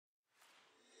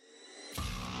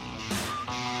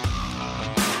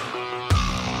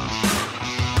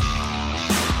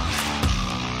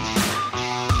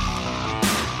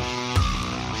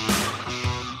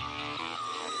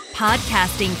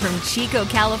Podcasting from Chico,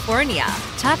 California,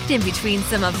 tucked in between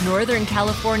some of Northern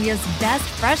California's best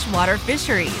freshwater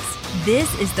fisheries.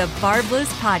 This is the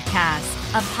Barbless Podcast,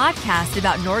 a podcast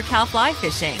about NorCal fly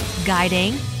fishing,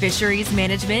 guiding, fisheries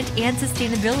management, and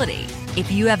sustainability.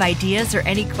 If you have ideas or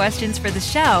any questions for the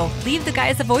show, leave the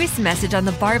guys a voice message on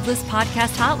the Barbless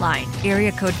Podcast hotline,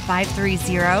 area code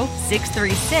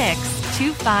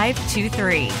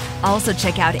 530-636-2523. Also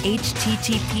check out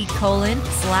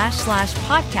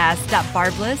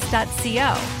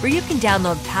http://podcast.barbless.co, where you can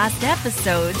download past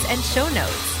episodes and show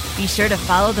notes. Be sure to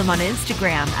follow them on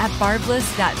Instagram at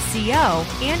barbless.co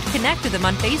and connect with them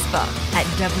on Facebook at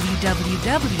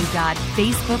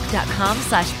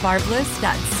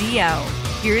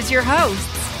www.facebook.com/barbless.co. Here's your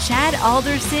hosts, Chad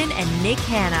Alderson and Nick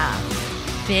Hanna.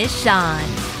 Fish on.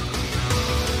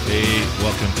 Hey,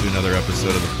 welcome to another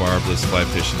episode of the Barbless Fly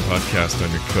Fishing Podcast.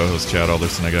 I'm your co-host, Chad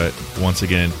Alderson. I got, once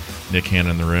again, Nick Hanna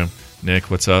in the room. Nick,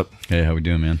 what's up? Hey, how we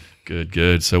doing, man? Good,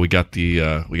 good. So we got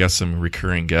some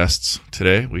recurring guests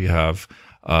today. We have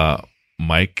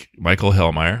Michael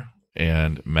Hellmair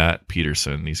and Matt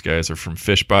Peterson. These guys are from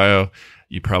FishBio.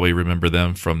 You probably remember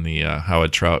them from the How a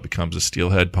Trout Becomes a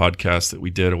Steelhead podcast that we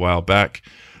did a while back.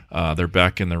 They're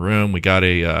back in the room. We got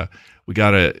a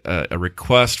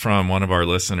request from one of our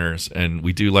listeners, and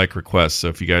we do like requests. So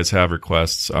if you guys have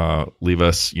requests, leave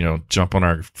us, jump on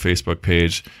our Facebook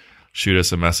page, shoot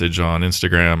us a message on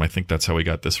Instagram. I think that's how we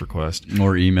got this request.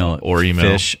 Or email it.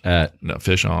 Fish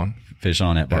on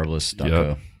at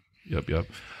barbless.co. Yep.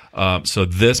 So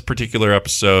this particular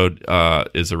episode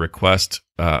is a request,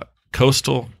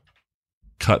 coastal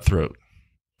cutthroat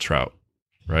trout,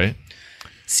 right?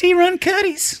 Sea run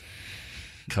cutties.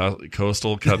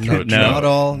 Coastal cutthroat trout.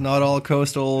 trout. Not all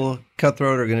coastal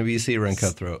cutthroat are going to be sea run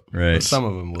cutthroat. Right. But some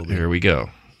of them will be. Here we go.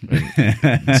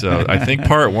 So I think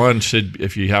part one should,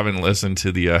 if you haven't listened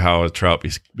to the How a Trout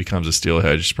Becomes a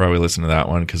Steelhead, you should probably listen to that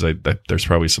one, because there's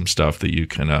probably some stuff that you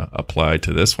can apply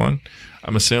to this one,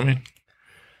 I'm assuming.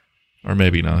 Or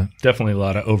maybe not. Definitely a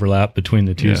lot of overlap between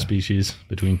the two species,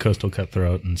 between coastal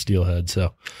cutthroat and steelhead.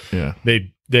 So yeah,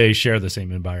 they share the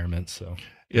same environment. So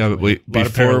yeah, but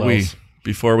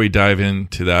before we dive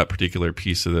into that particular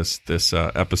piece of this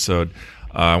episode,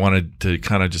 I wanted to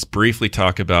kind of just briefly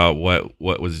talk about what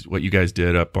you guys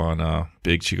did up on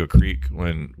Big Chico Creek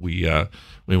when we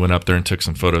went up there and took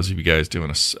some photos of you guys doing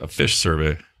a fish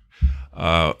survey.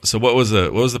 So what was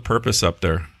the purpose up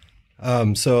there?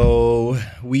 So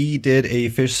we did a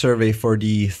fish survey for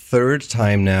the third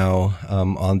time now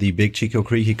on the Big Chico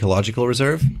Creek Ecological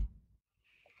Reserve.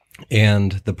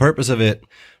 And the purpose of it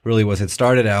really was, it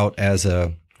started out as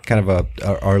a kind of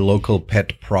our local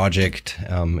pet project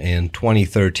in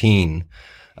 2013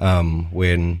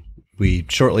 when we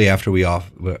shortly after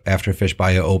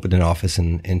FishBio opened an office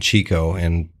in Chico,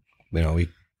 and we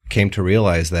came to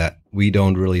realize that we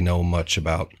don't really know much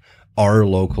about our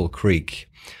local creek.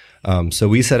 So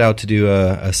we set out to do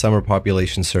a summer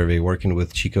population survey, working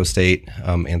with Chico State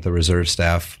and the reserve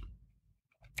staff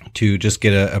to just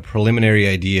get a preliminary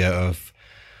idea of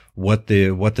what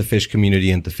the fish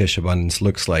community and the fish abundance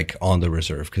looks like on the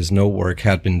reserve, because no work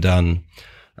had been done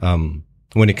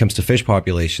when it comes to fish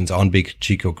populations on Big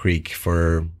Chico Creek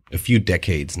for a few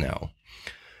decades now.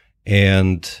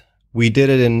 And we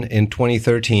did it in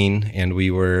 2013, and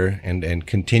we were and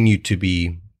continue to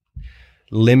be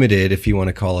limited, if you want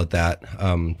to call it that,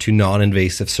 to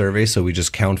non-invasive surveys. So we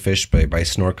just count fish by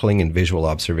snorkeling and visual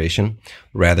observation,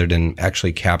 rather than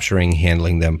actually capturing,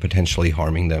 handling them, potentially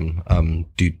harming them.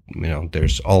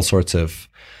 There's all sorts of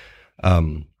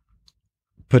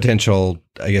potential,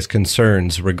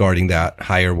 concerns regarding that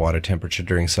higher water temperature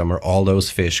during summer. All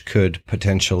those fish could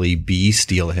potentially be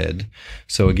steelhead.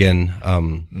 So again,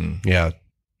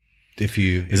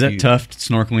 Is that tough,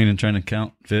 snorkeling and trying to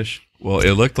count fish? Well,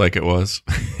 it looked like it was.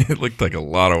 It looked like a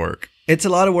lot of work. It's a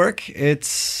lot of work.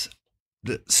 It's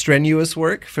strenuous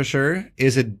work, for sure.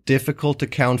 Is it difficult to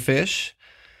count fish?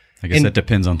 I guess that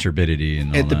depends on turbidity.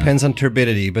 It depends on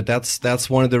turbidity, but that's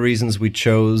one of the reasons we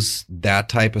chose that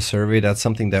type of survey. That's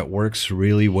something that works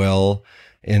really well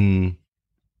in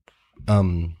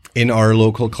our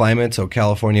local climate. So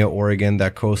California, Oregon,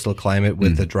 that coastal climate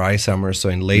with the dry summer. So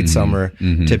in late summer,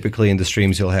 typically in the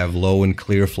streams, you'll have low and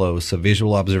clear flows. So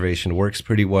visual observation works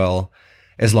pretty well,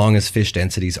 as long as fish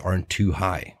densities aren't too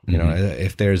high.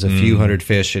 If there's a few hundred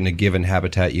fish in a given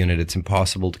habitat unit, it's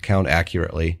impossible to count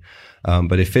accurately.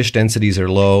 But if fish densities are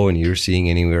low and you're seeing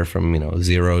anywhere from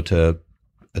 0 to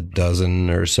a dozen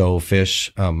or so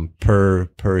fish per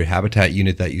habitat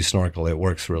unit that you snorkel, it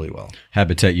works really well.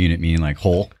 Habitat unit meaning like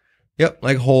hole? Yep,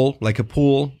 like hole, like a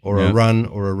pool or a run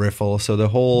or a riffle. So the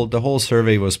whole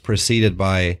survey was preceded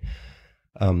by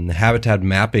habitat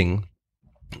mapping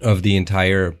of the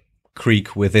entire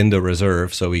creek within the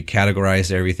reserve. So we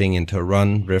categorized everything into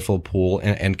run, riffle, pool,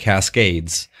 and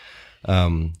cascades.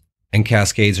 And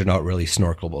cascades are not really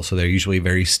snorkelable, so they're usually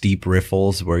very steep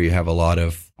riffles where you have a lot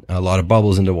of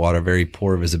bubbles in the water, very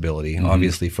poor visibility.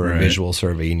 Obviously, for a visual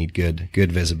survey, you need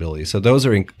good visibility. So those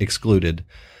are excluded.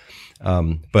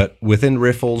 But within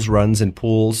riffles, runs, and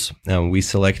pools, we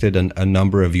selected a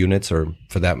number of units, or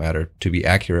for that matter, to be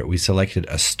accurate, we selected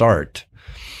a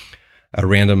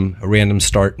random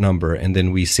start number, and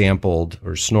then we sampled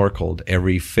or snorkeled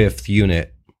every fifth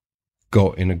unit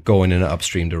going in an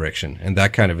upstream direction. And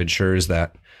that kind of ensures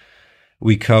that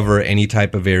we cover any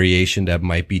type of variation that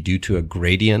might be due to a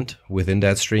gradient within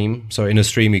that stream. So in a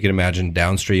stream, you can imagine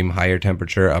downstream higher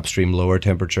temperature, upstream lower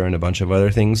temperature, and a bunch of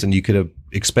other things. And you could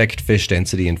expect fish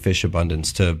density and fish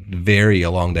abundance to vary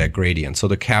along that gradient. So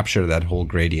to capture that whole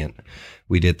gradient,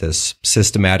 we did this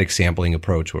systematic sampling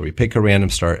approach where we pick a random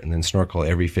start and then snorkel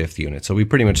every fifth unit. So we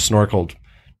pretty much snorkeled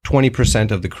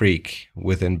 20% of the creek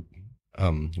within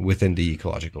the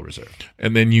ecological reserve.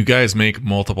 And then you guys make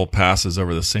multiple passes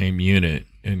over the same unit,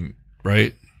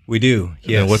 right? We do.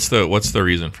 Yes. What's the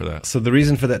reason for that? So the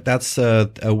reason for that's a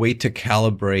way to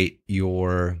calibrate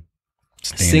your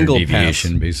standard single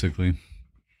deviation, pass. Basically.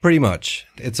 Pretty much.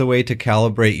 It's a way to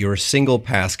calibrate your single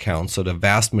pass count. So the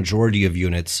vast majority of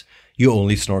units, you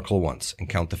only snorkel once and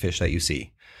count the fish that you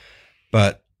see.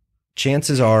 But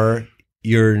chances are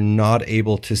you're not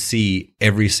able to see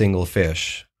every single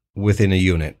fish within a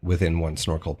unit, within one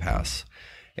snorkel pass.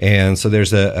 And so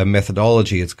there's a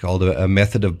methodology, it's called a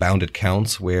method of bounded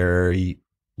counts, where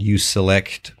you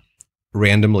select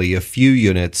randomly a few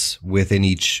units within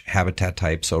each habitat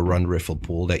type, so run, riffle,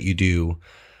 pool, that you do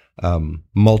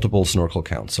multiple snorkel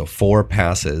counts, so 4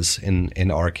 passes in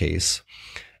our case.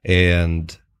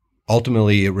 And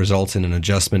ultimately it results in an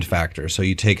adjustment factor. So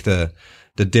you take the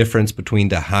difference between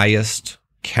the highest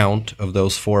count of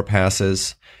those 4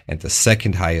 passes and the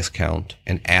second highest count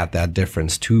and add that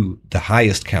difference to the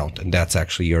highest count, and that's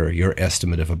actually your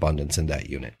estimate of abundance in that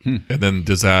unit. And then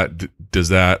does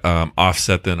that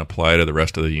offset then apply to the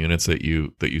rest of the units that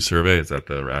you survey? Is that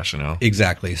the rationale?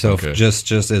 Exactly. So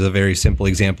just as a very simple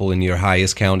example, in your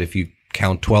highest count, if you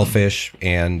count 12 fish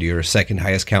and your second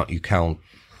highest count you count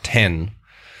 10,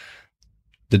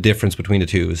 the difference between the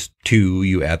two is 2.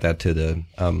 You add that to the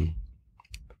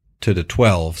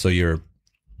 12, so your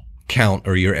count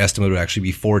or your estimate would actually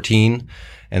be 14,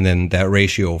 and then that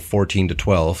ratio of 14 to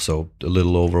 12, so a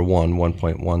little over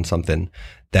 1.1 something,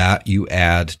 that you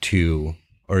add to,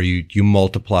 or you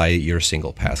multiply your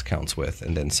single pass counts with,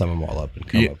 and then sum them all up and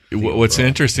come up. What's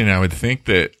interesting, I would think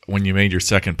that when you made your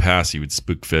second pass, you would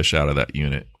spook fish out of that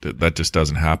unit. That just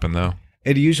doesn't happen, though.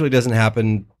 It usually doesn't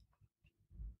happen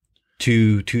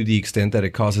to the extent that it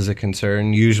causes a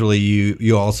concern. Usually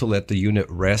you also let the unit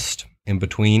rest in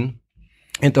between.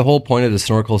 And the whole point of the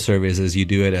snorkel surveys is you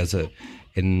do it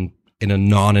in a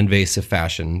non-invasive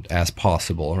fashion as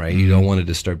possible, right? You don't want to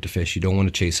disturb the fish. You don't want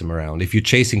to chase them around. If you're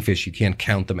chasing fish, you can't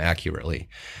count them accurately.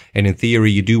 And in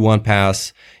theory, you do one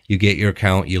pass, you get your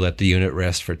count, you let the unit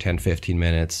rest for 10, 15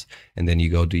 minutes, and then you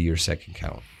go do your second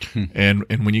count. And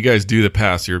when you guys do the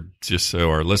pass, you're, just so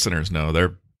our listeners know,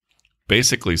 they're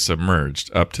basically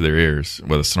submerged up to their ears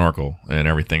with a snorkel, and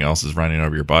everything else is running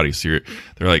over your body. So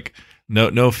they're like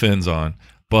no fins on,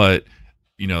 but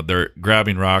they're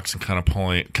grabbing rocks and kind of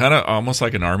pulling, kind of almost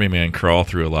like an army man crawl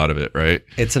through a lot of it, right?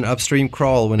 It's an upstream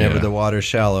crawl whenever the water's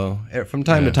shallow. From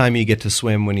time to time, you get to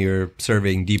swim when you're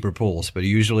surveying deeper pools, but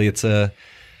usually it's a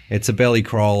belly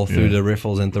crawl through the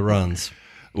riffles and the runs.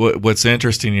 What's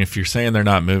interesting, if you're saying they're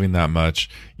not moving that much,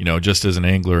 just as an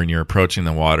angler and you're approaching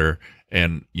the water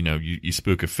and you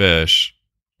spook a fish,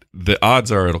 the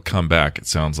odds are it'll come back. It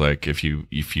sounds like if you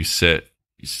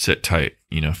sit tight,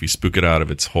 if you spook it out of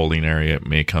its holding area, it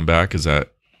may come back.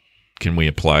 Can we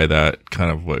apply that kind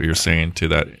of what you're saying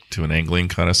to an angling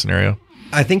kind of scenario?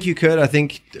 I think you could. I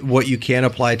think what you can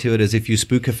apply to it is if you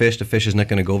spook a fish, the fish is not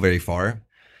going to go very far.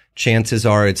 Chances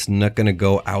are it's not going to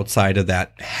go outside of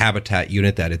that habitat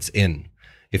unit that it's in.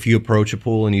 If you approach a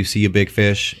pool and you see a big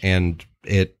fish and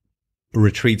it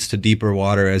retreats to deeper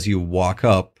water as you walk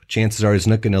up, chances are it's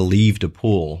not going to leave the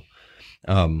pool.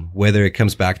 Whether it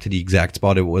comes back to the exact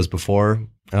spot it was before,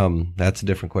 that's a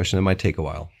different question. It might take a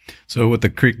while. So with the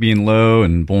creek being low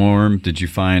and warm, did you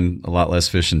find a lot less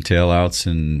fish in tailouts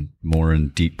and more in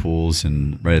deep pools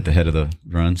and right at the head of the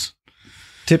runs?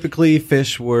 Typically,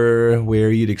 fish were where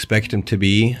you'd expect them to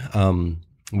be,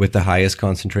 with the highest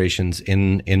concentrations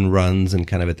in runs and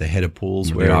kind of at the head of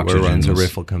pools where runs or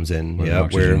riffle comes in. Where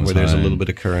there's a little bit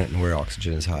of current and where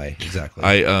oxygen is high.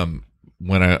 Exactly.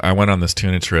 When I went on this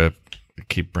tuna trip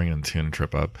keep bringing the tuna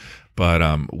trip up. But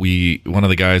one of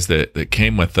the guys that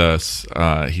came with us,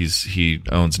 he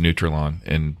owns Nutrilon,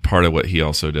 and part of what he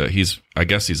also does, I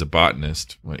guess he's a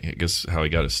botanist. I guess how he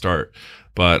got his start,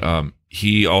 but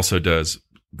he also does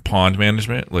pond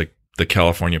management, like the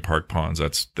California park ponds.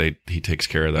 He takes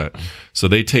care of that. So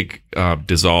they take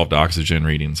dissolved oxygen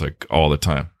readings like all the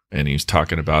time, and he's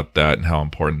talking about that and how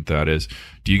important that is.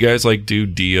 Do you guys like do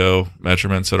DO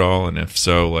measurements at all? And if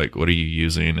so, like what are you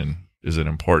using, and is it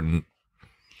important?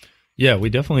 Yeah, we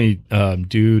definitely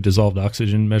do dissolved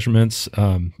oxygen measurements.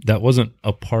 That wasn't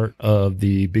a part of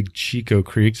the Big Chico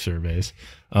Creek surveys,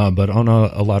 but on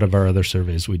a lot of our other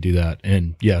surveys, we do that.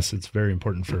 And yes, it's very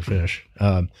important for fish.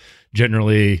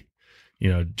 Generally,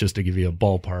 just to give you a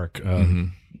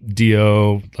ballpark,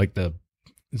 DO, like the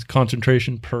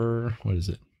concentration per, what is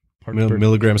it?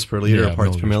 Milligrams per liter, or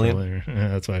parts per million.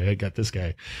 That's why I got this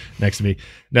guy next to me.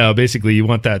 No, basically you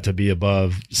want that to be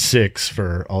above 6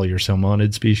 for all your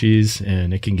salmonid species,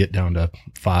 and it can get down to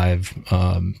 5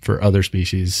 for other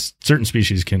species. Certain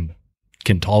species can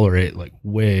tolerate like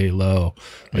way low,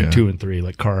 like 2 and 3,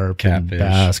 like carp, catfish,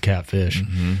 bass, catfish.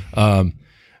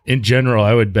 In general,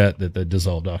 I would bet that the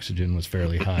dissolved oxygen was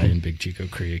fairly high in Big Chico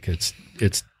Creek. It's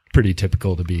pretty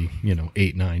typical to be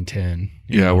 8, 9, 10.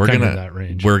 We're gonna that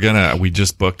range. We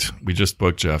just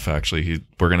booked Jeff. Actually,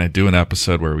 we're gonna do an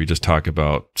episode where we just talk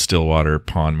about stillwater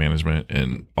pond management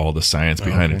and all the science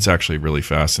behind it. It's actually really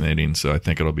fascinating. So I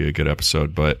think it'll be a good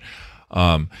episode. But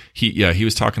he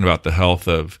was talking about the health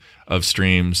of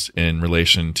streams in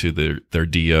relation to their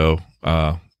DO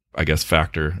I guess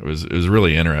factor. It was a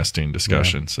really interesting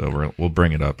discussion. So we'll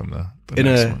bring it up in the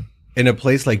next one. In a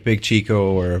place like Big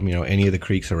Chico or any of the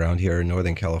creeks around here in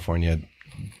Northern California,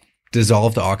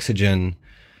 dissolved oxygen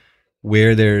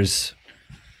where there's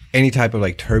any type of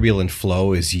like turbulent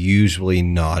flow is usually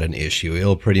not an issue.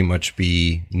 It'll pretty much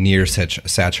be near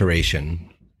saturation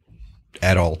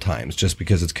at all times just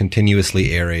because it's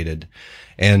continuously aerated.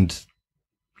 And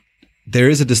there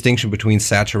is a distinction between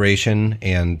saturation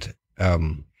and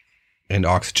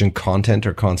oxygen content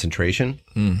or concentration.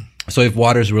 So if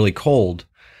water's really cold,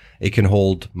 it can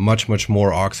hold much, much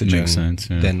more oxygen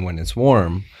than when it's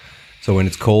warm. So when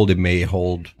it's cold, it may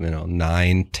hold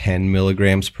 9, 10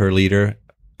 milligrams per liter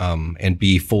and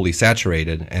be fully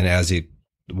saturated. And as the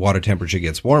water temperature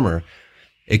gets warmer,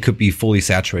 it could be fully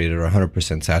saturated or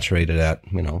 100% saturated at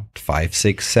 5,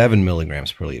 6, 7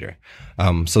 milligrams per liter.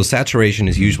 So saturation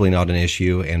is usually not an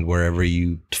issue. And wherever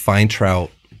you find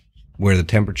trout where the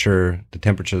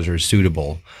temperatures are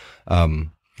suitable,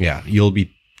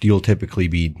 you'll typically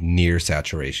be near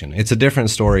saturation. It's a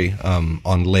different story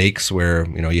on lakes where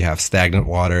you have stagnant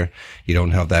water. You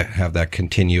don't have that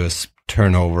continuous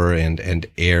turnover and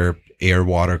air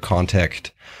water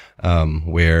contact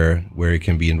where it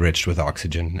can be enriched with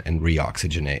oxygen and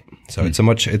reoxygenate. So it's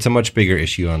a much bigger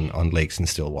issue on lakes and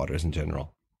still waters in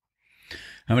general.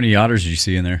 How many otters did you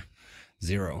see in there?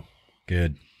 0.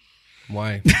 Good.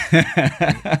 Why?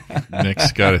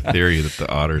 Nick's got a theory that the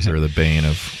otters are the bane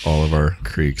of all of our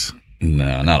creeks.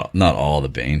 No, not all the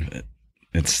bane.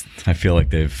 But I feel like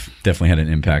they've definitely had an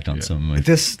impact on some of my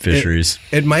fisheries.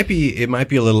 It might be a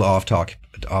little off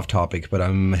topic, but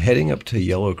I'm heading up to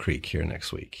Yellow Creek here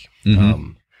next week,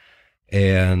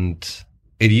 and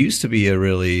it used to be a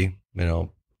really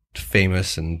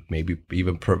famous and maybe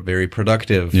even very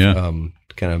productive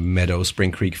kind of meadow spring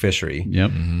creek fishery.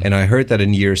 Yep. And I heard that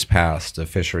in years past, the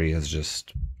fishery has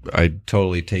just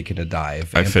totally taken a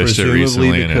dive. I fished it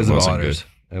recently and it wasn't good.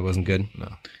 It wasn't good?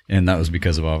 No. And that was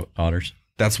because of otters?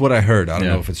 That's what I heard. I don't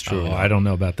know if it's true. I don't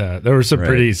know about that. There was some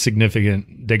pretty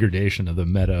significant degradation of the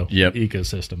meadow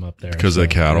ecosystem up there. Because of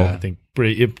cattle? I think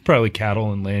probably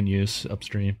cattle and land use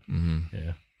upstream.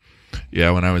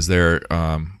 Yeah, when I was there,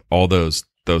 all those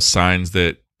signs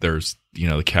that there's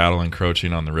the cattle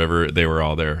encroaching on the river, they were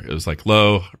all there. It was like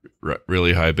low,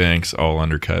 really high banks, all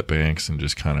undercut banks, and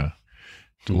just kind of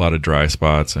a lot of dry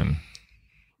spots, and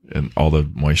all the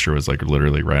moisture was like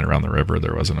literally right around the river.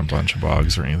 There wasn't a bunch of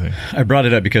bogs or anything. I brought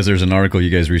it up because there's an article you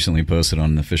guys recently posted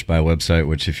on the FishBio website,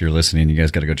 which if you're listening, you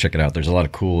guys got to go check it out. There's a lot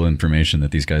of cool information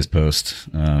that these guys post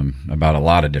about a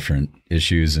lot of different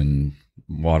issues and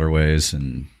waterways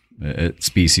and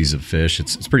species of fish.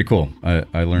 It's pretty cool.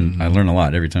 I learn a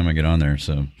lot every time I get on there.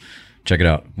 So check it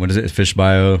out. What is it?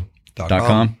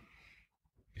 FishBio.com.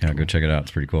 Yeah, go check it out.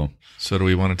 It's pretty cool. So do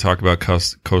we want to talk about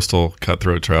coastal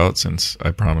cutthroat trout, since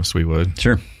I promised we would?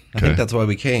 Sure. Okay. I think that's why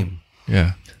we came.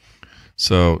 Yeah.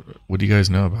 So what do you guys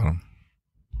know about them?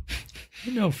 I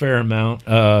know a fair amount.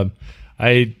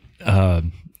 I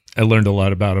learned a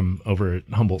lot about them over at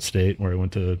Humboldt State, where I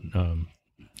went to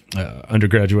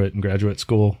undergraduate and graduate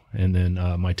school, and then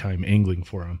my time angling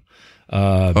for them.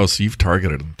 So you've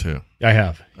targeted them too. I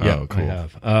have. Yeah, Oh, cool. I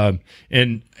have.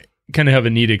 And kind of have a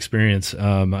neat experience.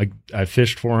 I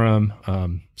fished for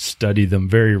them, studied them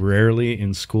very rarely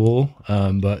in school,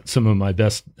 but some of my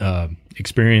best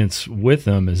experience with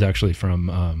them is actually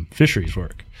from fisheries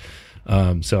work.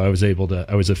 So I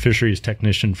was a fisheries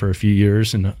technician for a few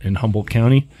years in Humboldt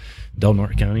County, Del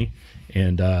Norte County,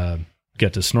 and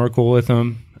got to snorkel with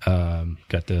them,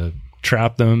 got to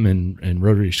trap them in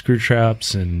rotary screw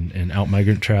traps and out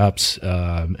migrant traps,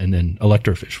 and then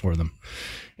electrofish for them.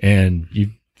 And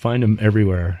you find them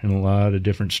everywhere in a lot of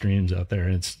different streams out there.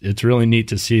 And it's really neat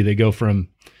to see. They go from,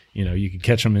 you can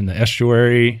catch them in the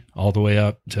estuary all the way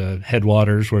up to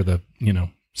headwaters where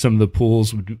some of the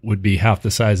pools would be half the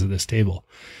size of this table.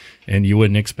 And you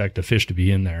wouldn't expect a fish to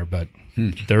be in there, but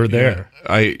they're there.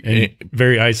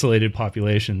 Very isolated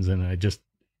populations. And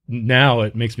now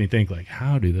it makes me think, like,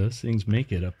 how do those things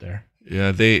make it up there?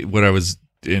 Yeah, when I was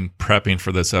in prepping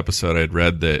for this episode, I'd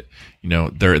read that,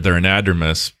 they're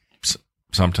anadromous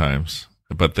sometimes,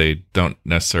 but they don't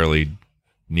necessarily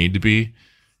need to be.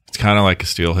 It's kind of like a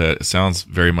steelhead. It sounds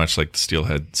very much like the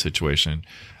steelhead situation.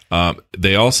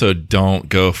 They also don't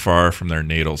go far from their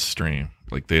natal stream.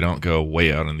 Like, they don't go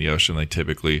way out in the ocean. They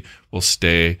typically will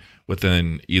stay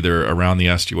within either around the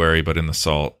estuary, but in the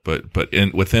salt, but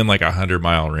within like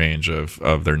 100-mile range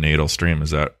of their natal stream.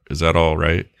 Is that all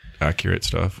right? Accurate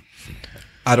stuff?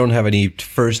 I don't have any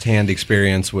firsthand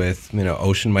experience with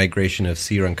ocean migration of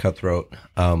sea run cutthroat.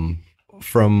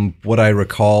 From what I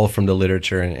recall from the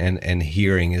literature and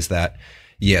hearing is that,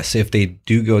 yes, if they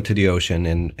do go to the ocean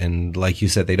and like you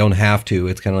said, they don't have to.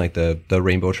 It's kind of like the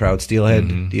rainbow trout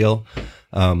steelhead deal.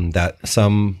 That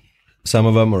some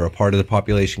of them or a part of the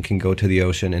population can go to the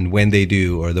ocean, and when they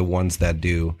do, or the ones that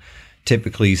do,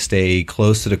 typically stay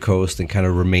close to the coast and kind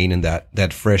of remain in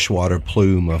that freshwater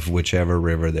plume of whichever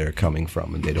river they're coming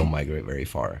from, and they don't migrate very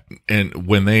far. And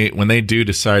when they do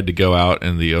decide to go out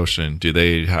in the ocean, do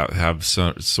they have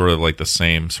some sort of like the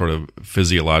same sort of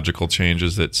physiological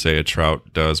changes that, say, a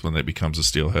trout does when it becomes a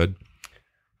steelhead?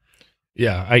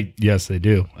 Yeah, yes, they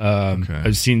do. Okay.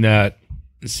 I've seen that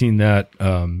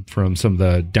from some of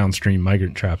the downstream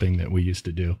migrant trapping that we used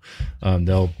to do.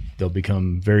 They'll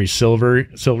become very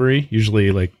silvery.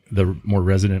 Usually, like the more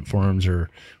resident forms are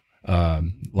a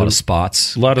lot of spots.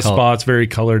 Spots, very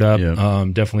colored up. Yeah.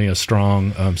 Definitely a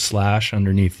strong slash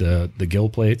underneath the gill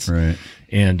plates. Right.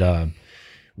 And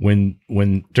when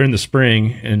during the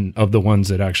spring, and of the ones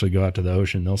that actually go out to the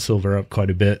ocean, they'll silver up quite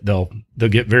a bit. They'll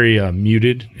get very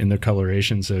muted in their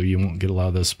coloration, so you won't get a lot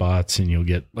of those spots, and you'll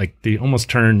get like they almost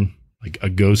turn like a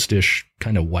ghostish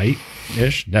kind of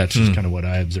white-ish. That's just kind of what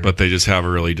I observed. But they just have a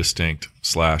really distinct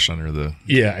slash under the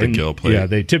gill plate. Yeah,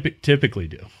 they typically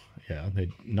do. Yeah,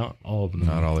 not all of them.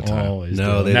 Not all the time. Always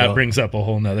No, do. they That don't. brings up a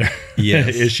whole nother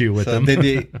Yes. issue with them.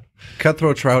 The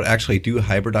cutthroat trout actually do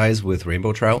hybridize with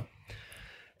rainbow trout.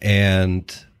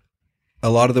 And a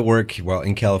lot of the work,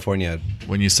 in California,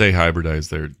 When you say hybridize,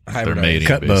 they're mating.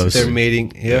 Cut basically. bows. they're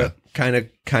mating. Yeah, kind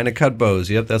of cut bows.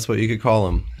 Yep, that's what you could call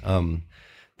them.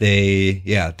 They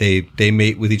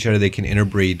mate with each other. They can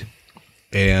interbreed,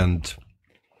 and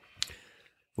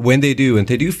when they do, and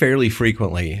they do fairly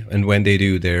frequently, and when they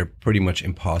do, they're pretty much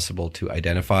impossible to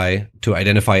identify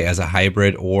as a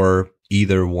hybrid or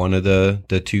either one of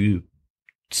the two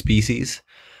species.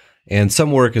 And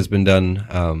some work has been done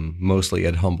mostly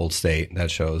at Humboldt State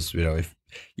that shows, if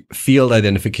field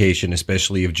identification,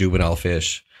 especially of juvenile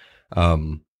fish,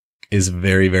 is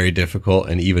very, very difficult,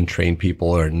 and even trained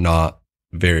people are not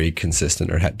very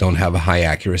consistent or don't have a high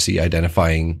accuracy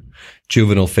identifying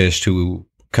juvenile fish to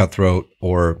cutthroat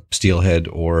or steelhead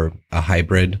or a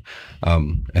hybrid.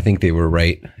 I think they were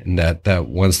right in that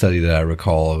one study that I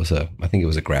recall. I think it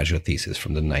was a graduate thesis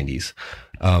from the 90s.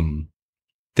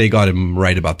 They got him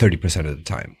right about 30% of the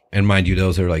time. And mind you,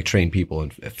 those are like trained people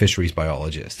and fisheries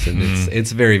biologists. And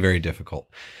it's very, very difficult.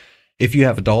 If you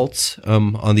have adults,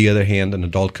 on the other hand, an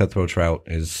adult cutthroat trout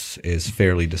is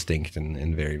fairly distinct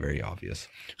and very, very obvious.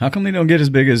 How come they don't get as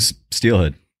big as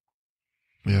steelhead?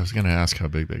 Yeah, I was going to ask how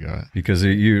big they got. Because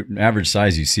your average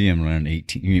size, you see them around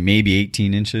 18, maybe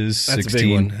 18 inches, That's 16. a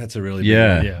big one. That's a really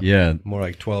big one. Yeah. More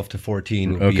like 12 to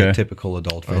 14 would be a typical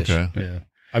adult fish. Okay. Yeah.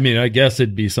 I mean, I guess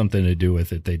it'd be something to do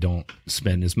with it. They don't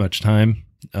spend as much time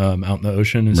out in the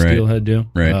ocean as steelhead do.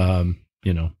 Right.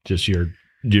 Just your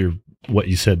what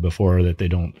you said before, that they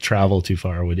don't travel too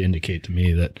far, would indicate to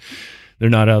me that they're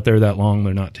not out there that long.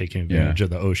 They're not taking advantage of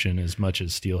the ocean as much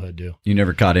as steelhead do. You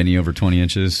never caught any over 20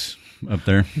 inches up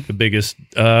there? The biggest,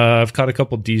 I've caught a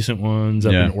couple decent ones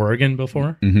up in Oregon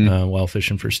before while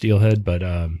fishing for steelhead, but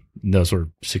those were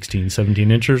 16,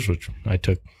 17 inches, which I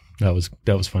took. That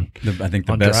was fun. I think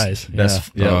the on best, dries.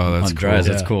 best Oh, that's on cool. dries.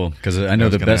 That's cool because I know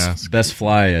the best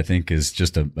fly I think is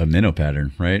just a minnow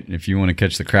pattern, right? If you want to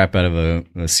catch the crap out of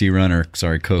a sea run or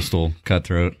coastal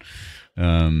cutthroat,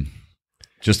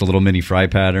 just a little mini fry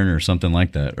pattern or something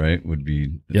like that, right? Would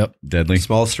be deadly.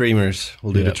 Small streamers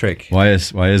will do the trick. Why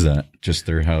is that? Just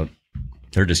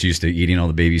they're just used to eating all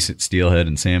the baby steelhead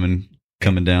and salmon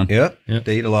coming down. Yeah.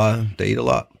 They eat a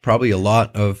lot. Probably a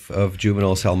lot of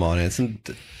juvenile salmonids. And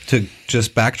to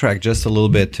just backtrack just a little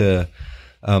bit to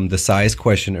the size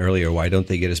question earlier, why don't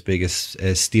they get as big as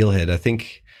steelhead? I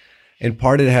think in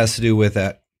part it has to do with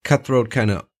that cutthroat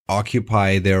kind of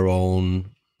occupy their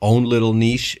own little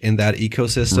niche in that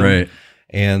ecosystem. Right.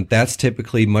 And that's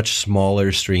typically much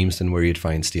smaller streams than where you'd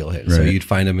find steelhead. Right. So you'd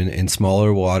find them in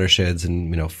smaller watersheds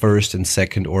and, first and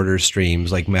second order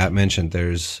streams. Like Matt mentioned,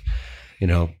 there's,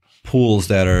 pools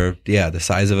that are, the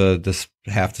size of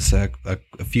a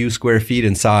few square feet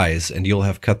in size, and you'll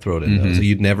have cutthroat in those. So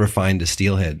you'd never find a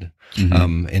steelhead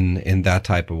in that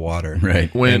type of water.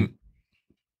 Right.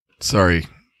 Sorry,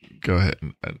 go ahead.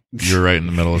 You're right in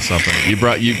the middle of something.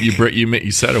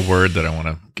 You said a word that I want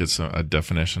to get a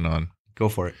definition on. Go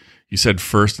for it. You said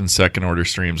first and second order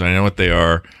streams. I know what they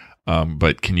are,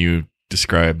 but can you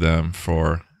describe them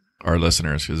for our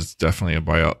listeners? Because it's definitely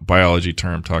a biology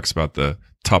term. Talks about the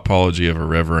topology of a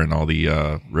river and all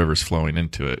the rivers flowing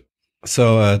into it.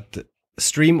 So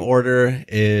stream order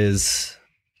is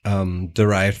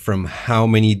derived from how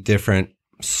many different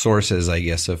sources, I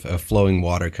guess, of flowing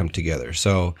water come together.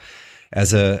 So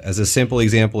as a simple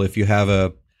example, if you have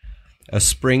a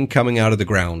spring coming out of the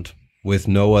ground with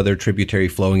no other tributary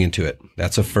flowing into it,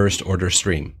 that's a first order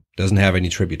stream. Doesn't have any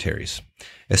tributaries.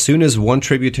 As soon as one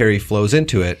tributary flows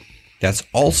into it, that's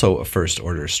also a first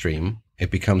order stream.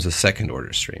 It becomes a second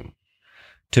order stream.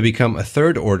 To become a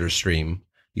third order stream,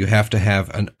 you have to have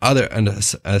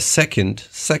a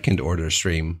second order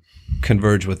stream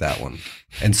converge with that one,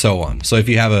 and so on. So if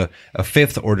you have a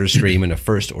fifth order stream and a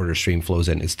first order stream flows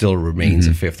in, it still remains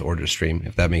a fifth order stream,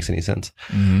 if that makes any sense.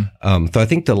 So I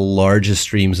think the largest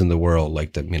streams in the world,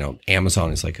 like the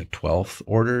Amazon, is like a 12th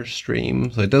order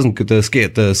stream. So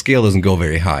the scale doesn't go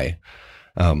very high.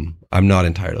 I'm not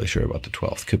entirely sure about the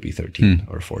 12th. Could be 13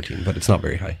 or 14, but it's not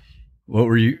very high.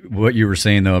 What you were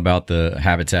saying though about the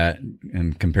habitat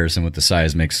in comparison with the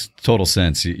size makes total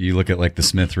sense. You look at like the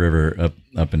Smith River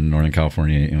up in Northern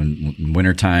California in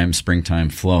wintertime, springtime,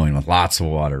 flowing with lots of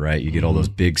water, right? You get all those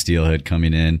big steelhead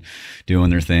coming in,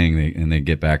 doing their thing, and they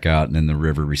get back out, and then the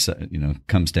river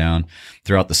comes down.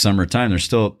 Throughout the summertime, there's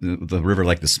still the river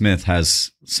like the Smith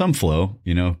has some flow,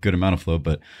 good amount of flow,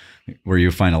 but where you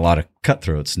find a lot of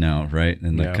cutthroats now, right?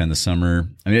 In the kind of summer.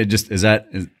 I mean, is that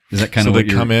kind of so they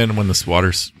come in when the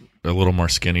water's a little more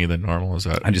skinny than normal? Is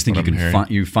that? I just think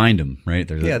you find them, right?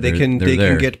 They can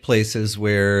get places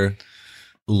where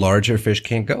larger fish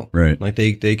can't go. Right. Like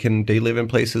they live in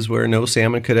places where no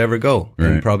salmon could ever go,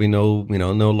 and probably no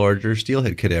larger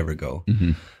steelhead could ever go.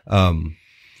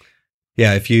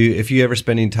 If you ever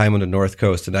spend any time on the North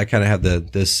Coast, and I kind of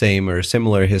have the same or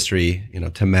similar history,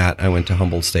 to Matt. I went to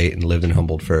Humboldt State and lived in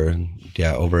Humboldt for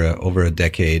over a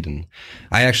decade, and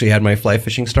I actually had my fly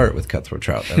fishing start with cutthroat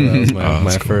trout. That was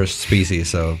my first species.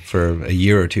 So for a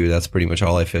year or two, that's pretty much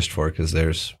all I fished for, because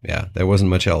there wasn't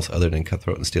much else other than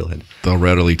cutthroat and steelhead. They'll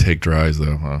readily take dries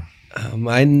though, huh?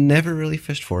 I never really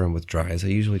fished for them with dries. I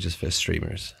usually just fished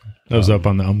streamers. I was up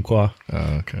on the Umpqua.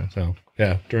 Oh, okay. So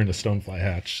during the stonefly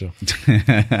hatch. So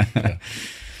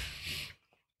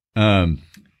I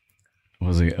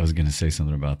was going to say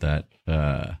something about that.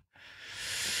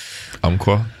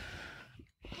 Umpqua?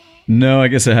 No, I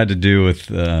guess it had to do with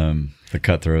the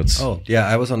cutthroats. Oh, yeah.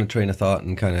 I was on a train of thought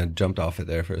and kind of jumped off it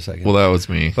there for a second. Well, that was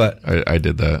me. But I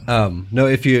did that. No,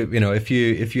 if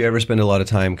you ever spend a lot of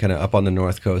time kind of up on the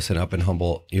North Coast and up in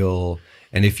Humboldt,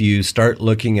 and if you start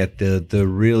looking at the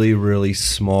really, really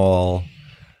small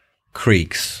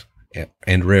creeks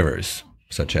and rivers,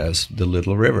 such as the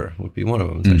Little River would be one of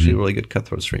them. It's actually a really good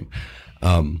cutthroat stream.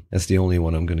 That's the only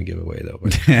one I'm going to give away, though.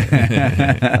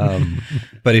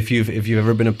 But if you've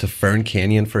ever been up to Fern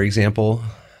Canyon, for example,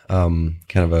 kind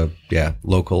of a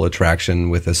local attraction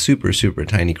with a super, super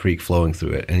tiny creek flowing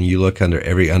through it, and you look under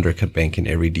every undercut bank in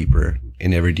every deeper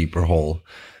hole,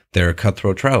 there are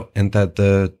cutthroat trout, and that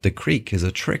the creek is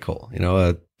a trickle.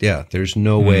 There's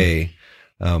no way.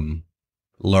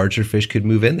 larger fish could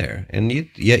move in there. And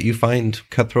yet you find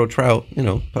cutthroat trout,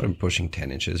 probably pushing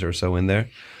 10 inches or so in there.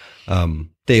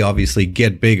 They obviously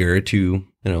get bigger to,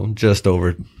 just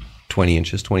over 20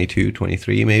 inches, 22,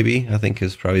 23 maybe, I think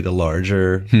is probably the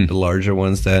larger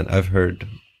ones that I've heard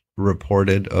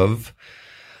reported of.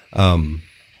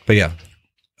 But yeah,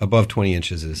 above 20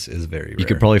 inches is very rare. You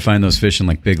could probably find those fish in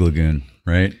like Big Lagoon,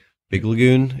 right? Big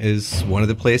Lagoon is one of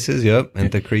the places, yep.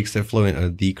 And the creeks that flow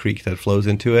in, the creek that flows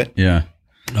into it. Yeah.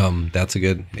 That's a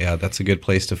good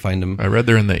place to find them. I read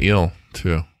they're in the eel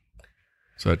too.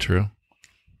 Is that true?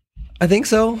 I think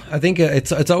so. I think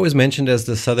it's always mentioned as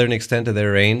the southern extent of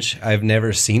their range. I've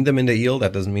never seen them in the eel.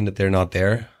 That doesn't mean that they're not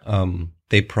there.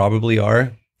 They probably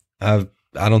are. I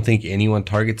don't think anyone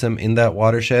targets them in that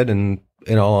watershed. And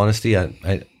in all honesty,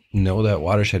 I know that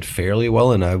watershed fairly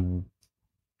well, and I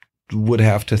would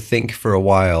have to think for a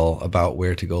while about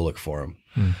where to go look for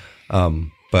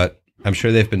them. But I'm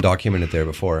sure they've been documented there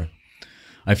before.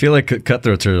 I feel like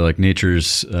cutthroats are like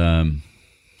nature's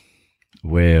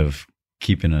way of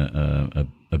keeping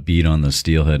a beat on the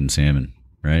steelhead and salmon,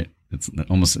 right? It's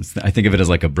almost, I think of it as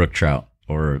like a brook trout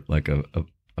or like a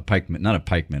pikeman, not a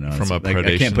pikeman. From a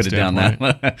predation I can't put it down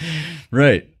that.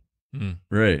 Right. Mm.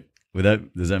 Right.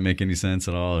 Does that make any sense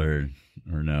at all or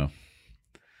no?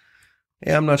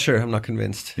 Yeah, I'm not sure. I'm not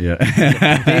convinced. Yeah.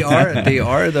 They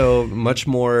are though much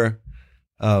more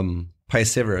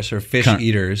piscivorous or fish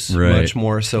eaters, right. much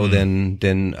more so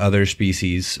than other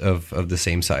species of the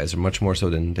same size, or much more so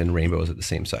than rainbows at the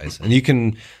same size.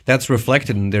 And that's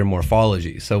reflected in their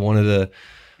morphology. So one of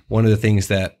the things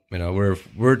that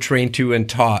we're trained to and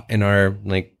taught in our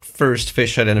like first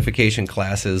fish identification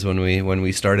classes when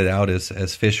we started out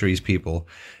as fisheries people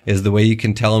is the way you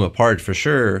can tell them apart for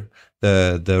sure.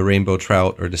 The rainbow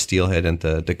trout or the steelhead and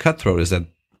the cutthroat is that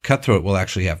cutthroat will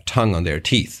actually have tongue on their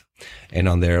teeth and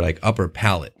on their like upper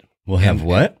palate. Will have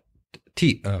what?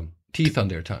 Teeth on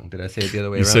their tongue. Did I say it the other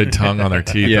way around? You said tongue on their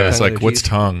teeth. Yeah. I was like, what's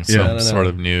tongue? Some sort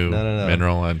of new No.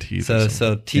 mineral on teeth.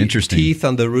 So teeth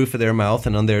on the roof of their mouth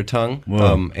and on their tongue.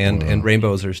 And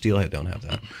rainbows or steelhead don't have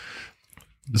that.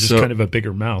 Just kind of a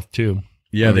bigger mouth too.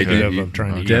 Yeah, they do. I'm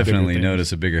trying to definitely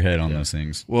notice a bigger head on those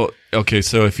things. Well, okay,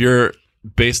 so if you're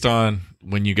based on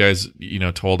when you guys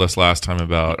told us last time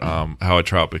about how a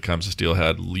trout becomes a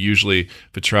steelhead, usually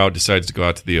if a trout decides to go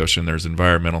out to the ocean, there's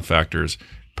environmental factors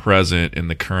present in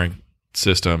the current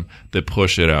system that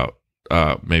push it out.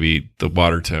 Maybe the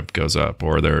water temp goes up,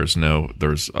 or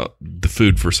the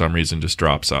food for some reason just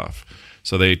drops off,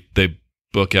 so they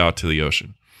book out to the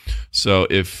ocean. So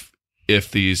if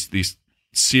these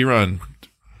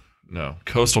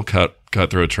coastal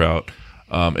cutthroat trout,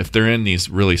 if they're in these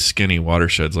really skinny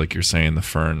watersheds, like you're saying, the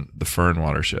fern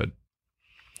watershed,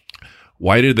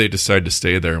 why did they decide to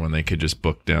stay there when they could just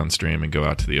book downstream and go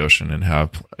out to the ocean and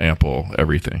have ample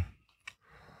everything?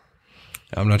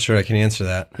 I'm not sure I can answer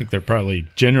that. I think they're probably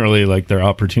generally like their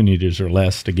opportunities are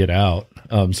less to get out.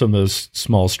 Some of those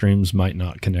small streams might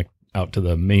not connect out to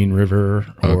the main river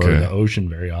or the ocean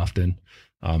very often.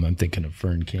 I'm thinking of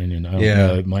Fern Canyon. I don't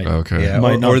know. It might,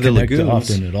 might not or the connect lagoons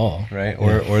often at all. Right.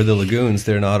 Or the lagoons,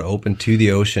 they're not open to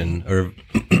the ocean or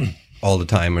all the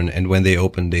time. And when they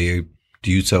open, they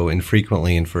do so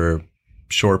infrequently and for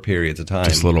short periods of time.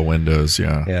 Just little windows.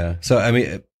 Yeah. Yeah. So, I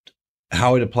mean,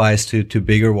 how it applies to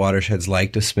bigger watersheds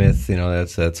like the Smith,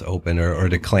 that's open, or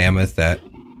the Klamath that,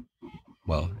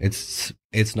 well, it's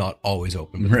not always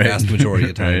open, but the vast majority of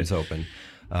the time it's open.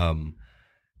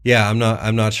 Yeah,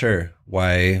 I'm not sure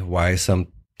why some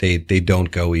they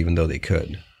don't go even though they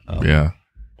could. But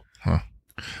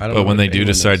when they do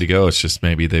decide to go, it's just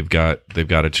maybe they've got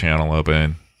a channel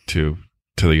open to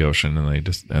the ocean, and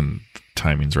the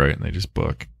timing's right, and they just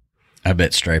book. I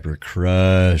bet Striper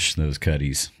crush those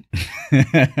cutties. I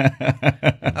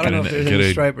don't know if there's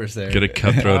any stripers there. Get a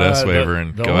Cutthroat S waiver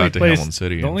and go out to Hamilton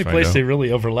City. The only place they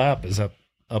really overlap is up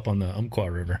on the Umpqua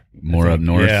River. More up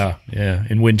north. Yeah,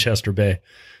 in Winchester Bay. I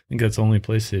think that's the only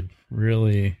place they'd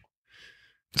really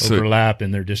overlap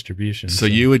in their distribution. So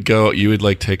you would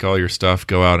like take all your stuff,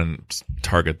 go out and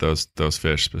target those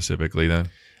fish specifically then?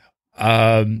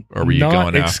 Or were you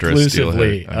going after a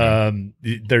steelhead?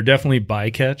 They're definitely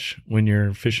bycatch when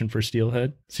you're fishing for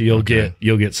steelhead. So you'll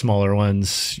get smaller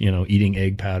ones, eating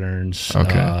egg patterns,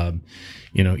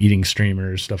 eating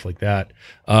streamers, stuff like that.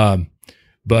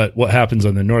 But what happens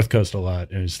on the North Coast a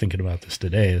lot, and I was thinking about this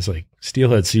today, is like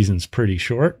steelhead season's pretty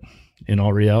short in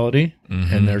all reality,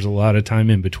 and there's a lot of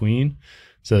time in between.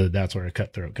 So that's where a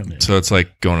cutthroat comes in. So it's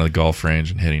like going to the golf range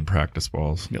and hitting practice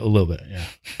balls. A little bit, yeah.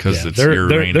 Because they're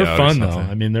fun though.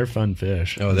 I mean, they're fun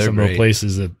fish. Oh, they're some great. of the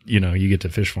places that you get to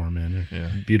fish for them in.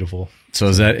 They're beautiful. So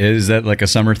is that like a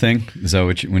summer thing? Is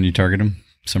that when you target them?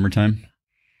 summertime?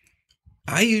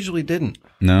 I usually didn't.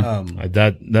 No.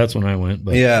 That's when I went.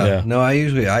 But No, I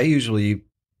usually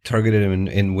targeted them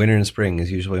in winter and spring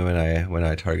is usually when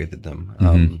I targeted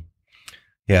them.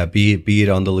 Be it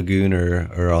on the lagoon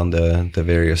or on the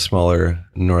various smaller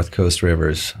North Coast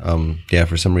rivers.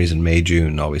 For some reason May,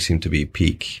 June always seem to be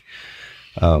peak.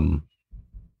 I'm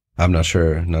not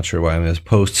sure why. I mean, it's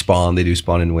post spawn. They do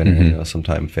spawn in winter,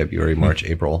 sometime February, March,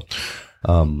 April.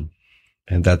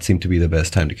 And that seemed to be the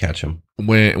best time to catch them.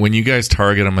 When you guys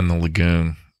target them in the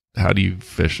lagoon, how do you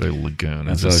fish a lagoon?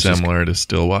 Is it similar to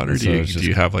Stillwater? Do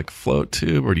you have like a float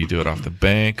tube, or do you do it off the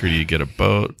bank, or do you get a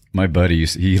boat? My buddy,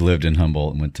 he lived in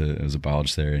Humboldt and it was a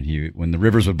biologist there, and when the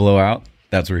rivers would blow out,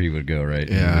 that's where he would go, right?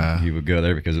 Yeah. He would go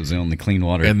there because it was the only clean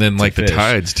water. And then like fish. the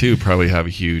tides too probably have a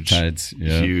huge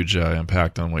huge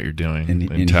impact on what you're doing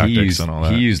and tactics and all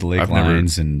that. He used lake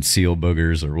lines and seal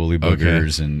boogers or woolly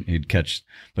boogers, and he'd catch.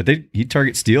 But he'd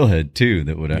target steelhead too.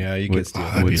 That would you get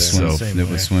steelhead would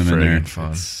swim in there.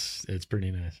 Fun. It's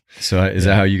pretty nice. So is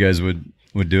that how you guys would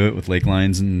do it with lake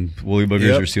lines and woolly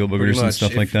boogers or seal boogers and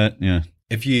stuff like that? Yeah.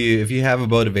 If you have a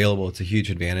boat available, it's a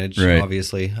huge advantage,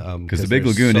 obviously. Because the big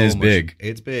lagoon is big.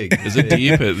 It's big. Is it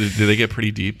deep? Do they get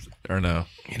pretty deep or no?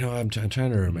 I'm trying to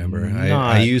remember.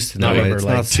 I used to know it. It's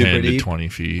like not super 10 deep. to 20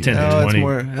 feet. 10 to 20. It's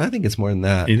more. I think it's more than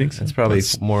that. You think so? It's probably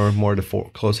more to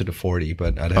closer to 40.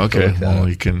 But I'd have to Okay, look that well up.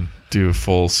 you can do a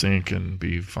full sink and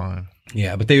be fine.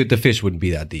 Yeah, but the fish wouldn't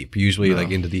be that deep. Usually,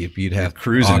 like into deep, you'd have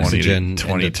cruising oxygen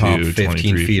 20 in the top 22, 15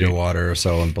 23 feet of feet. water or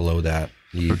so, and below that,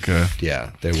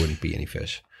 there wouldn't be any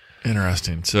fish.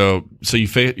 Interesting. So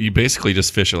you basically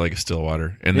just fish it like a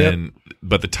Stillwater, and then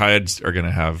but the tides are going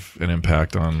to have an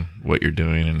impact on what you're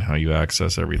doing and how you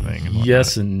access everything. And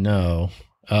yes and no.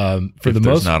 For the there's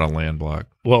most, not a land block.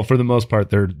 well, for the most part,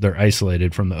 they're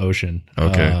isolated from the ocean.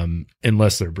 Okay.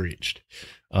 Unless they're breached.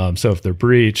 So if they're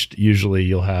breached, usually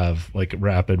you'll have like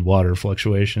rapid water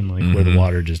fluctuation, like where the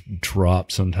water just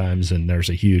drops sometimes, and there's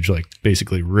a huge like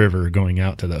basically river going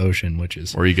out to the ocean, which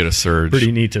is Or you get a surge.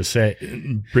 pretty neat to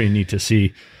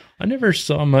see. I never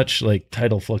saw much like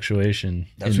tidal fluctuation.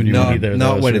 That's when you want either.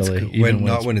 Not when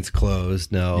when it's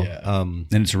closed. No. Yeah. And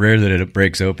it's rare that it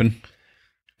breaks open.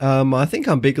 I think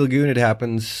on Big Lagoon it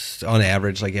happens on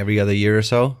average like every other year or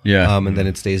so. Yeah. And then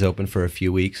it stays open for a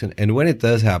few weeks. And when it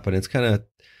does happen, it's kind of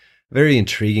very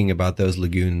intriguing about those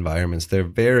lagoon environments. They're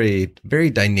very, very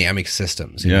dynamic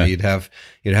systems. You know, you'd have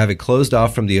it closed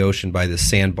off from the ocean by this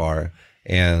sandbar,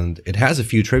 and it has a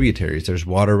few tributaries. There's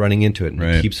water running into it, and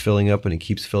it keeps filling up, and it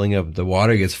keeps filling up. The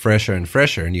water gets fresher and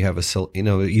fresher, and you have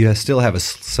you still have a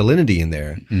salinity in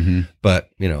there, but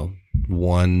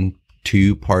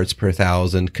 1-2 parts per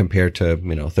thousand compared to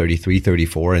 33,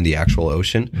 34 in the actual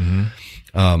ocean.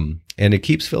 And it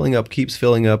keeps filling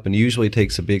up, and usually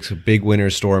takes a big winter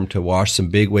storm to wash some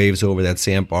big waves over that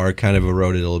sandbar, kind of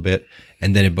erode it a little bit,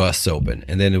 and then it busts open.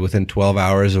 And then within 12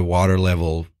 hours, the water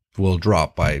level will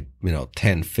drop by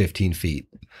 10, 15 feet.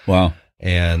 Wow.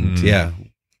 And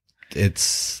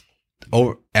it's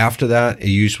over. After that,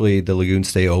 usually the lagoons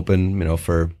stay open,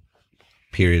 for a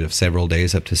period of several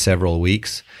days up to several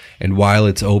weeks. And while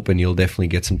it's open, you'll definitely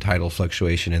get some tidal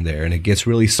fluctuation in there. And it gets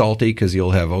really salty because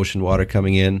you'll have ocean water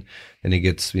coming in, and it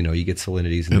gets, you get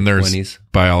salinities in the 20s. There's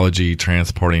biology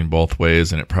transporting both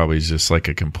ways, and it probably is just like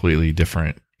a completely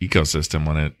different ecosystem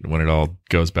when it all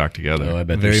goes back together. Oh, I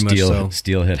bet Very there's much so.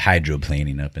 steelhead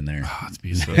hydroplaning up in there. It'd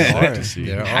be so sick to see.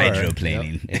 There are.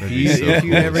 Hydroplaning. Yep. That'd be so If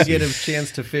you cool to ever see. get a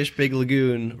chance to fish Big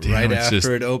Lagoon Damn, it's just-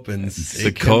 after it opens, The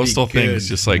it can coastal be thing good. is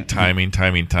just like timing,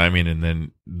 and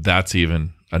then that's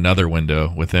even another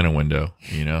window within a window,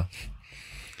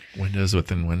 windows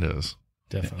within windows.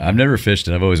 Definitely. I've never fished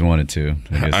it. I've always wanted to.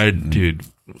 Dude,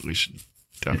 we should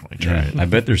definitely try it. I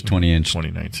bet there's 20-inch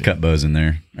 2019. cut bows in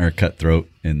there, or cutthroat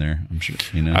in there. I'm sure.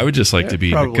 I would just like to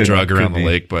be probably drug could around the be.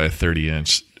 lake by a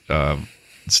 30-inch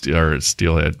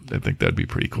steelhead. I think that'd be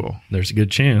pretty cool. There's a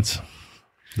good chance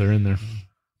they're in there.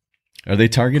 Are they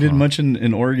targeted much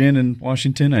in Oregon and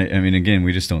Washington? I mean, again,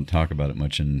 we just don't talk about it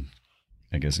much in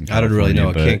California. I don't really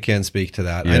know. but- Can't speak to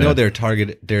that. Yeah. I know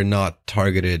they're not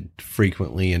targeted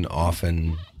frequently and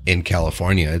often in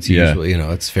California. It's usually,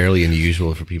 it's fairly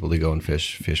unusual for people to go and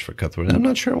fish for cutthroat. And I'm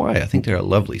not sure why. I think they're a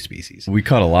lovely species. We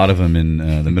caught a lot of them in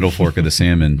the middle fork of the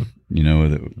salmon.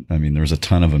 There was a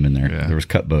ton of them in there. Yeah. There was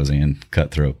cut bows and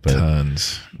cutthroat, but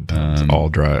Tons. All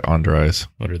dry, on dries.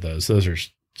 What are those? Those are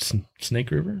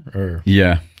Snake River or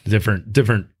yeah,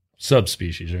 different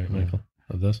subspecies, right, Michael,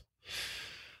 of those?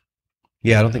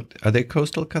 Yeah, I don't think, are they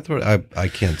coastal cutthroat? I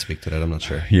can't speak to that. I'm not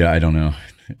sure. yeah, I don't know.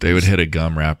 They would hit a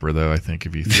gum wrapper, though, I think,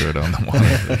 if you threw it on the water.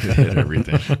 It would hit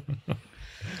everything.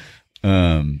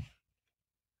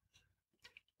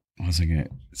 what was I going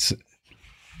to...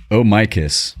 Oh, my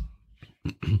kiss.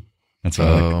 That's what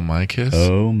I like. Oh, my kiss?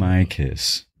 Oh, my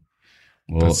kiss.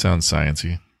 Well, that sounds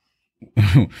sciencey.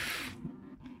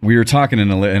 We were talking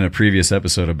in a previous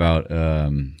episode about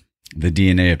the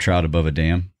DNA of trout above a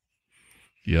dam.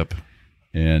 Yep.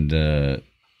 And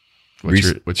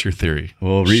what's your theory?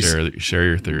 Well, share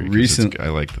your theory. I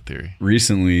like the theory.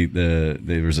 Recently,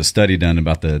 there was a study done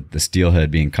about the steelhead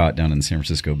being caught down in the San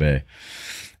Francisco Bay,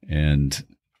 and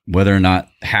whether or not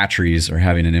hatcheries are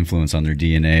having an influence on their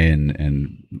DNA,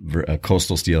 and a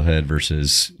coastal steelhead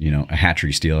versus a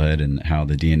hatchery steelhead, and how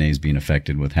the DNA is being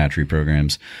affected with hatchery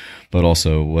programs, but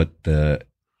also what the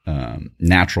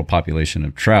natural population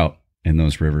of trout in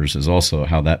those rivers is also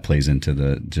how that plays into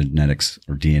the genetics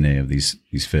or DNA of these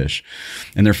fish.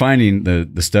 And they're finding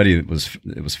the study was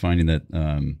finding that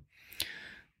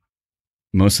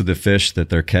most of the fish that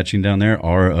they're catching down there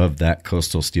are of that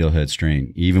coastal steelhead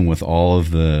strain, even with all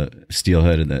of the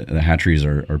steelhead that the hatcheries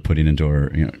are putting into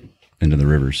into the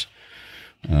rivers.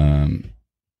 You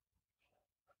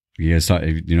guys talk,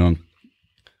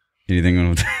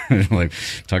 anything like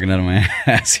talking out of my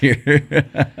ass here?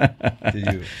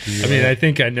 I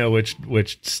think I know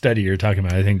which study you're talking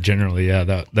about. I think generally,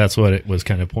 that's what it was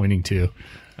kind of pointing to.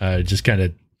 Just kind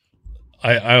of,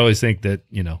 I always think that,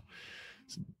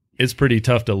 it's pretty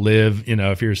tough to live,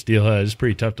 if you're a steelhead, it's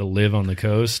pretty tough to live on the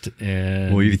coast,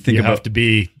 and you have to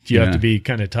be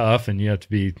kind of tough, and you have to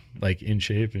be like in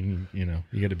shape, and you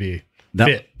got to be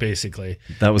fit basically.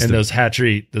 Those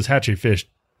hatchery fish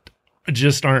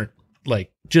just aren't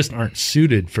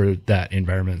suited for that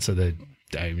environment. So that,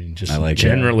 I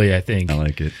think I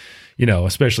like it,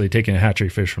 especially taking a hatchery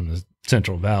fish from the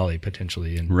Central Valley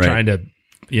potentially, and trying to,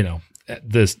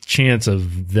 the chance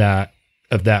of that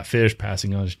fish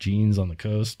passing on its genes on the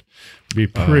coast would be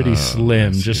pretty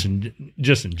slim. Just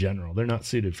in general, they're not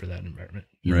suited for that environment.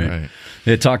 Right.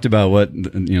 It talked about what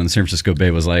the San Francisco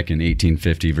Bay was like in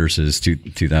 1850 versus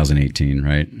 2018,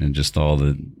 right? And just all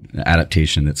the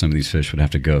adaptation that some of these fish would have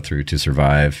to go through to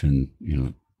survive, and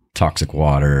toxic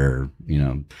water,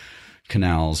 or,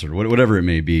 canals, or whatever it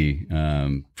may be,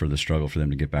 for the struggle for them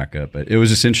to get back up. But it was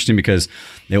just interesting because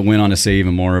it went on to say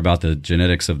even more about the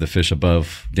genetics of the fish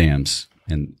above dams,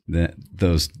 and the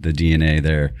DNA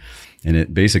there. And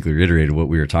it basically reiterated what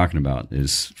we were talking about,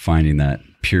 is finding that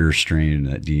pure strain,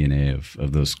 that DNA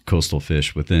of those coastal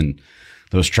fish within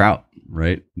those trout,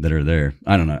 right, that are there.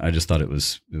 I don't know. I just thought it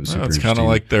was super interesting. It's kind of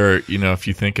like they're, if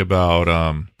you think about,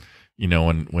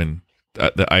 when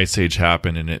the ice age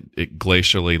happened and it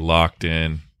glacially locked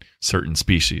in certain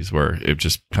species, where it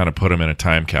just kind of put them in a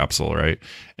time capsule, right?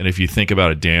 And if you think about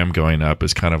a dam going up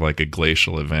as kind of like a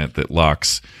glacial event that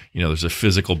locks, there's a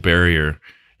physical barrier,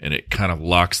 and it kind of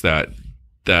locks that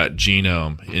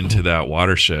genome into that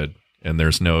watershed, and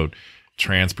there's no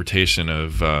transportation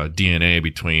of DNA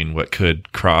between what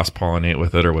could cross-pollinate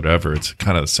with it or whatever. It's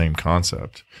kind of the same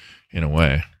concept in a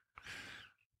way.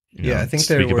 I think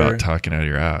speak about talking out of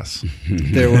your ass.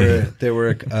 There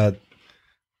were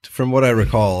from what I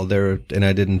recall, and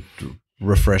I didn't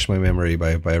refresh my memory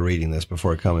by reading this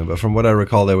before coming, but from what I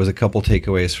recall, there was a couple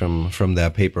takeaways from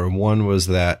that paper. One was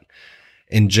that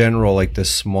in general, like the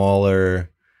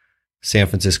smaller San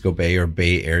Francisco Bay or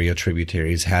Bay Area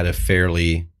tributaries had a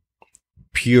fairly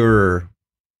pure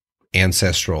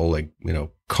ancestral,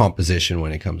 composition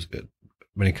when it comes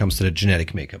to the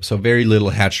genetic makeup. So very little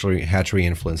hatchery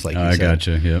influence, like you said. I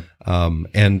gotcha. Yep.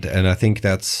 And I think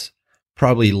that's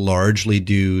probably largely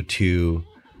due to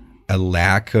a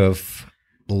lack of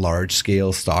large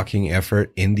scale stocking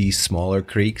effort in these smaller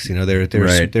creeks.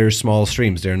 They're small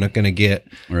streams. They're not going to get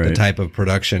the type of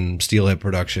production, steelhead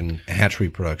production, hatchery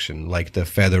production like the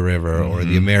Feather River or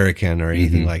the American or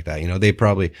anything like that. They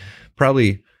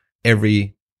probably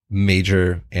every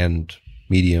major and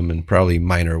medium and probably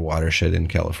minor watershed in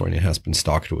California has been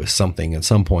stocked with something at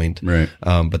some point. Right.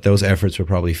 But those efforts were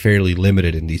probably fairly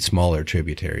limited in these smaller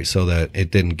tributaries, so that it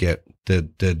didn't get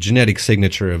the genetic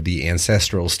signature of the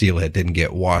ancestral steelhead didn't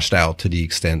get washed out to the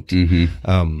extent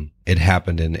it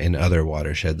happened in other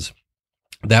watersheds.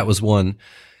 That was one.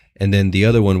 And then the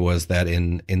other one was that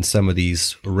in some of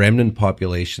these remnant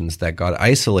populations that got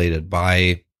isolated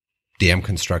by dam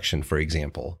construction, for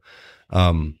example,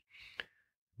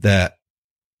 that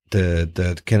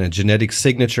the kind of genetic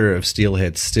signature of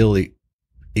steelhead still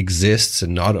exists,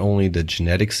 and not only the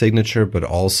genetic signature, but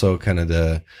also kind of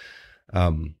the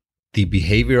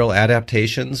behavioral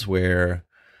adaptations where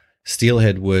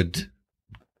steelhead would,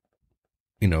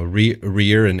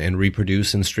 rear and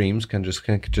reproduce in streams, kind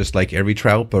of just like every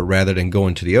trout, but rather than go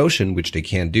into the ocean, which they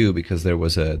can't do because there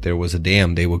was a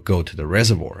dam, they would go to the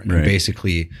reservoir and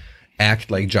basically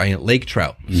act like giant lake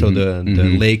trout. So the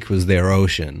lake was their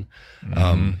ocean.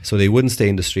 So they wouldn't stay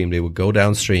in the stream. They would go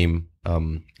downstream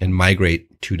and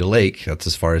migrate to the lake. That's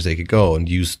as far as they could go, and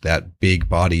use that big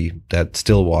body, that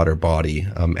still water body,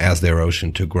 as their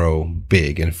ocean to grow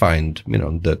big and find,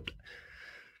 the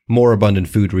more abundant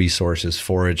food resources,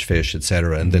 forage, fish,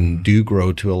 etc., and then do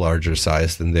grow to a larger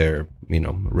size than their,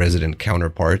 resident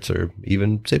counterparts or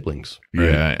even siblings.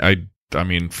 Right? Yeah, I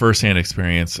mean, firsthand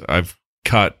experience. I've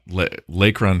caught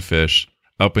lake run fish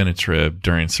up in a trib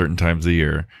during certain times of the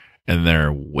year, and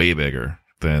they're way bigger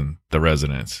than the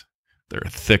residents. They're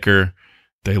thicker.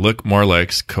 They look more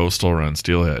like coastal run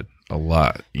steelhead a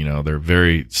lot. They're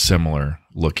very similar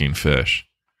looking fish.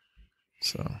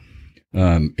 So,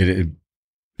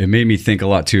 it made me think a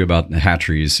lot too about the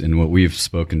hatcheries and what we've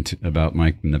spoken about,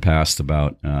 Mike, in the past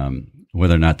about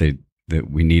whether or not that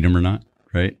we need them or not,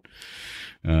 right?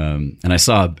 And I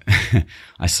saw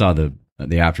the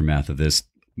aftermath of this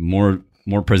more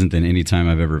present than any time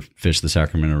I've ever fished the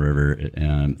Sacramento River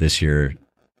this year.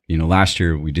 Last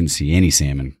year we didn't see any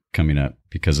salmon coming up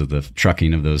because of the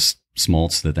trucking of those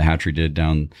smolts that the hatchery did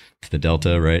down to the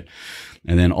Delta, right?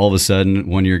 And then all of a sudden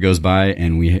 1 year goes by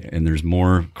and there's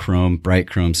more bright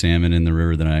chrome salmon in the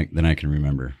river than I can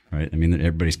remember, right? I mean,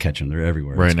 everybody's catching them. They're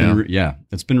everywhere. Right now.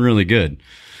 It's been really good.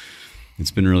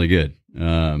 It's been really good.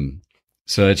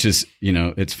 So it's just,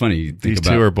 it's funny. These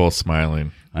two are both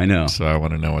smiling. I know. So I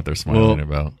want to know what they're smiling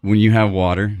about. When you have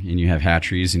water and you have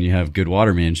hatcheries and you have good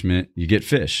water management, you get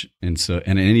fish. And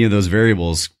any of those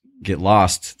variables get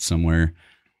lost somewhere,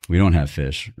 we don't have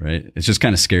fish, right? It's just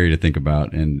kind of scary to think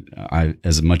about. And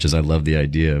as much as I love the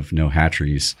idea of no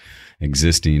hatcheries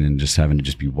existing and just having to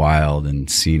just be wild and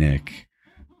scenic,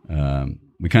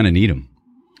 we kind of need them,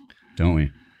 don't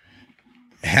we?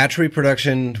 Hatchery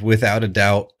production, without a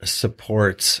doubt,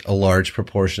 supports a large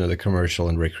proportion of the commercial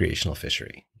and recreational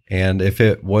fishery. And if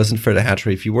it wasn't for the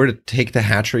hatchery, if you were to take the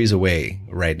hatcheries away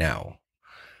right now,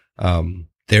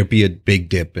 there'd be a big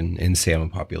dip in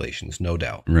salmon populations, no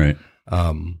doubt. Right.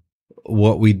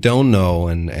 What we don't know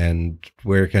and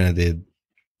where kind of the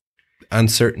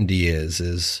uncertainty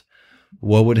is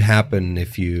what would happen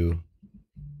if you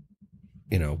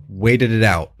waited it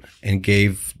out and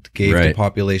gave right. the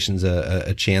populations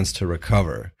a chance to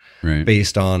recover, right.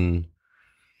 based on,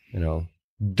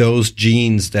 those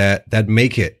genes that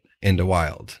make it in the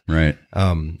wild. Right.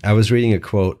 I was reading a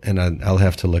quote, and I'll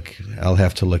have to look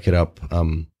it up,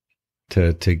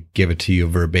 to give it to you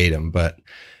verbatim, but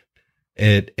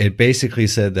it basically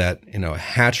said that,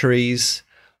 hatcheries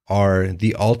are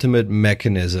the ultimate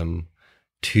mechanism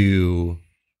to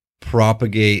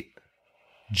propagate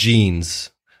genes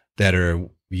that are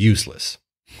useless,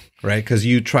 right? Because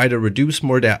you try to reduce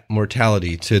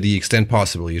mortality to the extent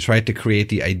possible. You try to create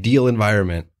the ideal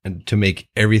environment and to make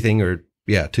everything,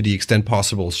 to the extent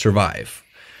possible, survive.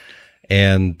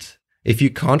 And if you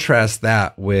contrast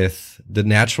that with the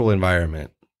natural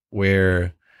environment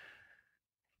where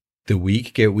the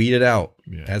weak get weeded out,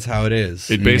 that's how it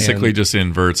is. It basically just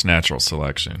inverts natural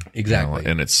selection. Exactly.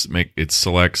 And it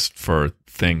selects for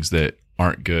things that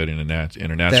aren't good in a natural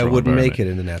that wouldn't make it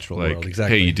in the natural world.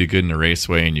 Exactly. Hey, you do good in a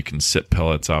raceway and you can sip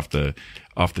pellets off the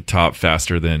top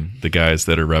faster than the guys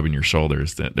that are rubbing your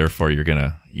shoulders. Therefore, you're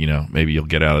gonna, maybe you'll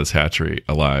get out of this hatchery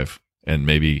alive and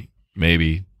maybe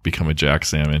become a jack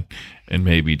salmon and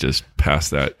maybe just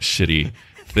pass that shitty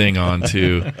thing on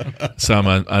to some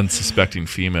unsuspecting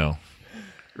female.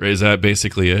 Is that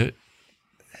basically it?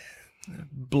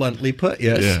 Bluntly put,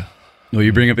 yes. Yeah. Well,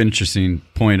 you bring up an interesting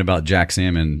point about jack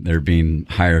salmon. There being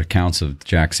higher counts of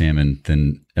jack salmon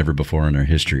than ever before in our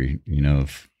history,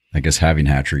 of, I guess, having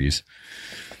hatcheries.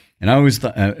 And I always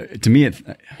thought, to me,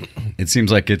 it seems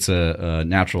like it's a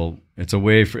natural, it's a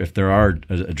way for, if there are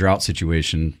a drought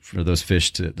situation, for those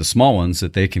fish, the small ones,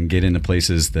 that they can get into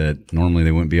places that normally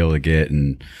they wouldn't be able to get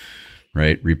and,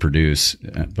 reproduce.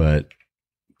 But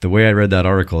the way I read that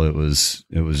article, it was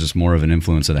just more of an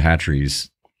influence of the hatcheries,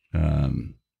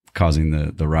 causing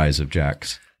the rise of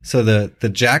jacks. So the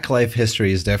jack life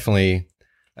history is definitely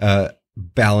a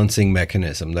balancing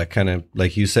mechanism that kind of,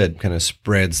 like you said, kind of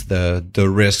spreads the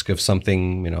risk of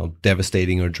something,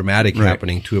 devastating or dramatic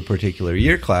happening to a particular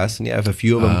year class. And if a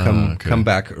few of them come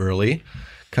back early,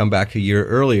 come back a year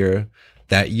earlier,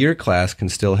 that year class can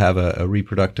still have a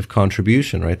reproductive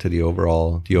contribution, right, to the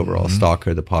overall stock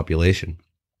or the population.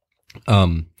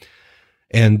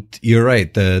 And you're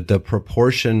right. The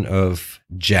proportion of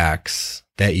jacks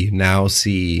that you now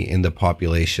see in the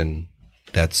population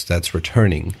that's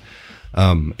returning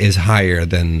is higher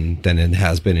than it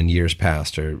has been in years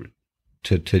past, or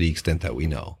to the extent that we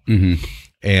know. Mm-hmm.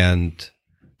 And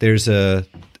there's a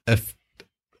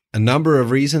a number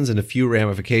of reasons and a few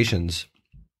ramifications.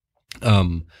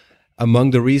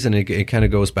 Among the reason it kind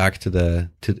of goes back to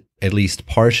at least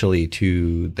partially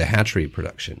to the hatchery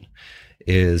production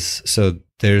is, so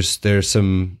there's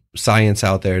some science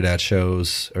out there that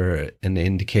shows and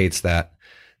indicates that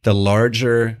the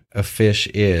larger a fish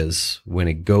is when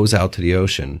it goes out to the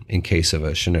ocean, in case of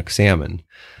a Chinook salmon,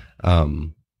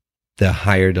 the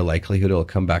higher the likelihood it'll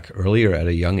come back earlier at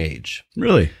a young age.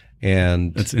 Really?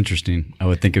 And that's interesting. I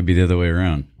would think it'd be the other way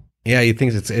around. Yeah, you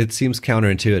think it seems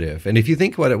counterintuitive. And if you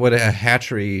think what a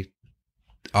hatchery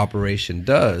operation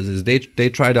does is they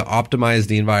try to optimize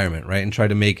the environment, right? And try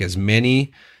to make as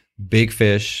many big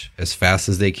fish as fast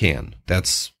as they can.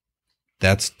 That's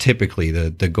typically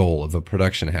the goal of a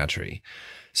production hatchery.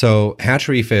 So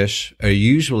hatchery fish are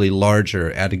usually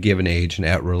larger at a given age and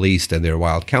at release than their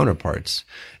wild counterparts.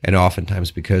 And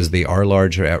oftentimes because they are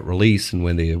larger at release, and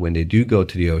when they do go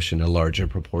to the ocean, a larger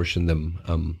proportion of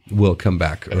them will come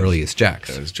back early as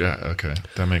jacks. Okay,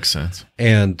 that makes sense.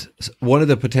 And one of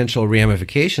the potential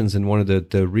ramifications and one of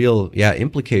the real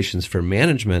implications for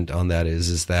management on that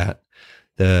is that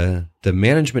the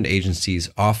management agencies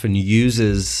often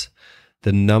uses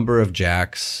the number of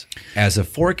jacks as a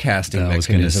forecasting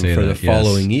mechanism for the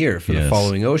following year, for the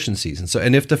following ocean season. So,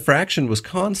 and if the fraction was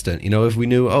constant, if we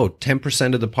knew,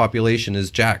 10% of the population is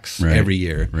jacks every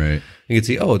year, right, you could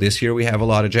see, this year we have a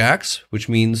lot of jacks, which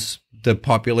means the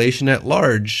population at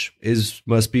large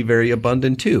must be very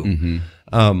abundant too.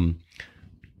 Mm-hmm.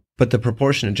 But the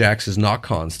proportion of jacks is not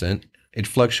constant. It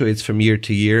fluctuates from year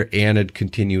to year, and it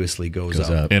continuously goes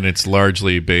up. And it's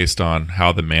largely based on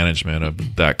how the management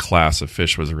of that class of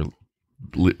fish was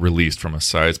released from a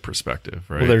size perspective,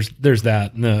 right? Well, there's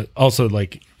that. And also,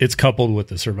 like, it's coupled with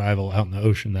the survival out in the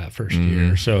ocean that first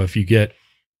year. So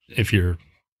if you're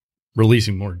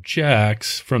releasing more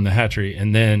jacks from the hatchery,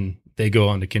 and then they go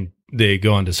on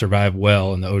to survive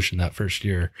well in the ocean that first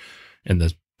year, and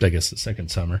the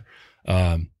second summer,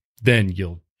 then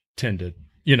you'll tend to,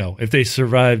 if they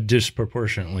survive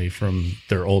disproportionately from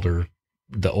the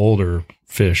older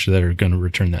fish that are going to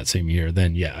return that same year,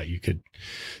 then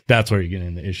that's where you get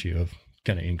in the issue of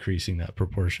kind of increasing that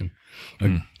proportion.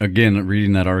 Again,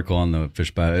 reading that article on the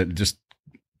FishBio, just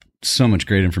so much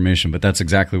great information, but that's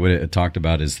exactly what it talked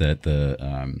about, is that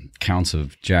the counts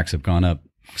of jacks have gone up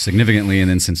significantly.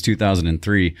 And then since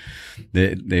 2003,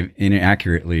 they've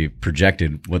inaccurately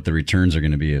projected what the returns are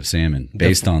going to be of salmon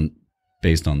based on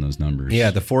those numbers.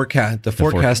 Yeah, the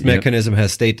forecast mechanism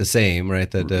has stayed the same, right?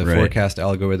 The forecast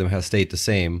algorithm has stayed the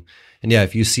same. And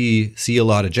if you see a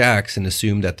lot of jacks and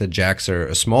assume that the jacks are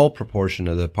a small proportion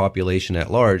of the population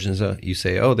at large, and so you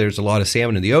say, there's a lot of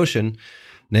salmon in the ocean,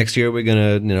 next year we're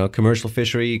going to, commercial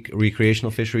fishery, recreational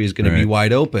fishery is going to be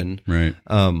wide open. Right.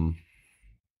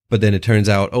 But then it turns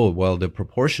out, the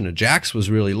proportion of jacks was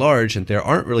really large, and there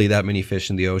aren't really that many fish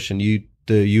in the ocean.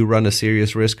 You run a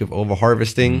serious risk of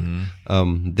overharvesting,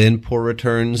 then poor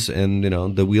returns, and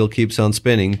the wheel keeps on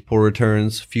spinning. Poor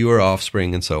returns, fewer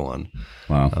offspring, and so on.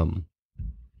 Wow,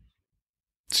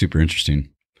 super interesting.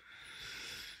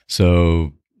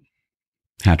 So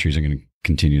hatcheries are going to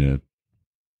continue to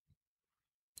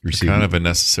receive kind of a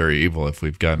necessary evil if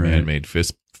we've got man-made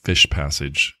fish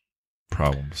passage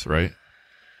problems, right?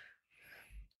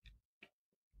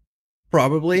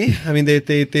 Probably. I mean,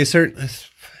 they certainly.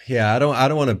 Yeah, I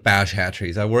don't want to bash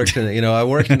hatcheries. I worked in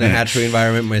the hatchery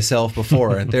environment myself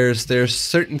before, and there's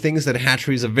certain things that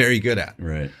hatcheries are very good at.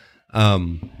 Right.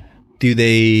 Do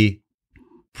they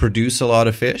produce a lot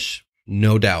of fish?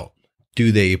 No doubt.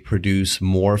 Do they produce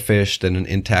more fish than an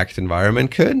intact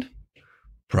environment could?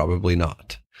 Probably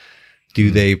not.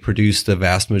 Do they produce the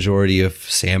vast majority of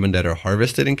salmon that are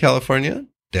harvested in California?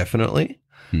 Definitely.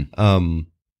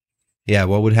 Yeah,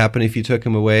 what would happen if you took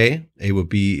them away? It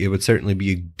would certainly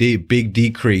be a big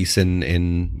decrease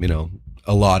in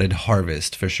allotted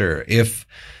harvest for sure. If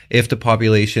the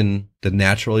population, the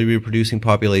naturally reproducing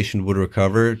population, would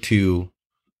recover to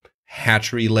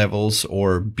hatchery levels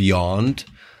or beyond,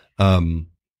 who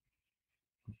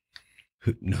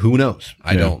knows?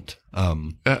 I don't.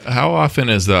 How often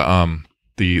is the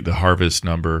harvest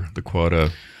number, the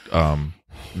quota,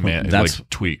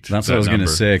 tweaked? That's what I was going to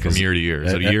say. From year to year,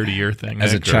 is it a year-to-year thing?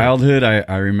 As a childhood,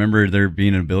 I remember there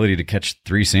being an ability to catch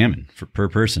 3 salmon per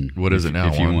person. What is it now?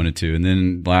 If you wanted to, and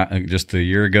then just a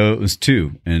year ago it was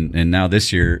 2, and now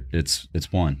this year it's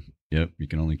 1. Yep, you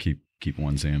can only keep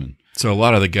 1 salmon. So a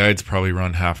lot of the guides probably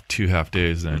run 2 half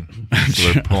days then.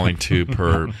 So they're pulling 2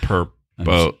 per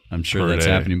boat. I'm sure that's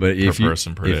happening. But if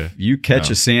you catch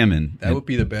a salmon, that would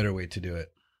be the better way to do it.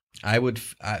 I would.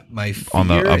 My fear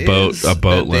on a boat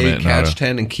that limit. They catch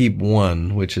 10 and keep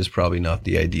 1, which is probably not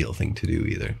the ideal thing to do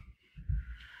either.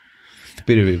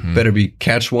 Better be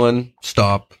catch one,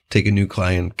 stop, take a new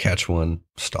client, catch one,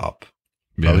 stop.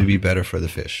 Probably be better for the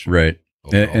fish. Right.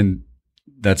 Overall. And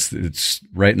it's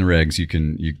right in the regs.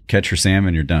 You catch your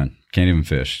salmon, you're done. Can't even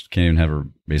fish. Can't even have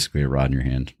basically a rod in your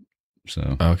hand.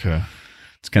 So Okay.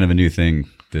 it's kind of a new thing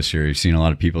this year. You've seen a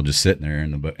lot of people just sitting there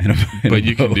in the boat. But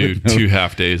you can do 2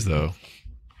 half days though,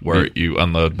 where you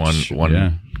unload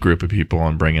one group of people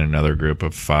and bring in another group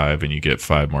of 5, and you get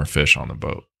 5 more fish on the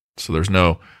boat. So there's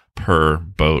no per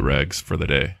boat regs for the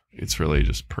day. It's really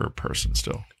just per person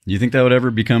still. You think that would ever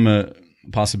become a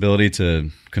possibility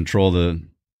to control the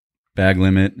bag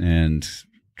limit and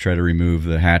try to remove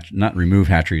the not remove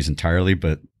hatcheries entirely,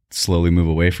 but slowly move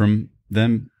away from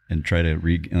them and try to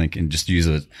and just use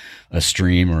a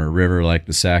stream or a river like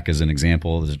the Sac as an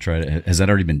example to try to, has that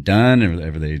already been done? Or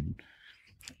have they?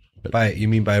 You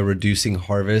mean by reducing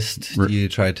harvest, you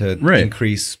try to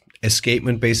increase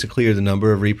escapement basically, or the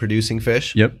number of reproducing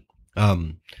fish? Yep. I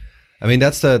mean,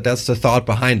 that's the thought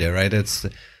behind it, right? It's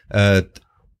a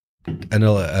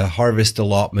harvest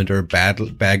allotment or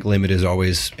bag limit is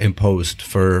always imposed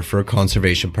for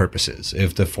conservation purposes.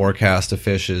 If the forecast of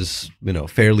fish is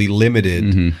fairly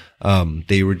limited,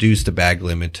 they reduce the bag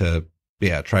limit to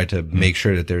try to make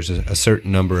sure that there's a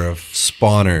certain number of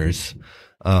spawners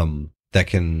that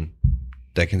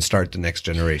can start the next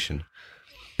generation.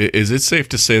 Is it safe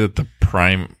to say that the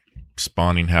prime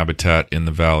spawning habitat in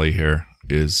the valley here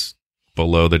is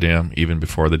below the dam, even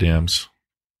before the dams?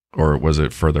 Or was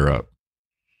it further up?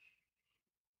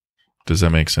 Does that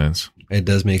make sense? It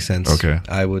does make sense. Okay.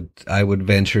 I would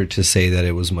venture to say that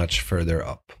it was much further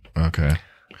up. Okay.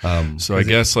 So I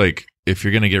guess like if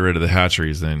you're going to get rid of the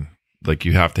hatcheries, then like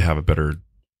you have to have a better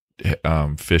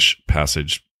fish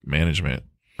passage management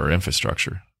or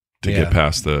infrastructure to get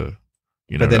past the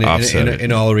but then offset.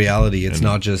 In all reality, it's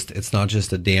not just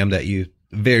a dam that you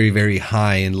very, very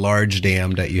high and large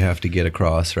dam that you have to get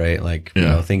across, right? Like,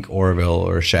 think Oroville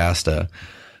or Shasta.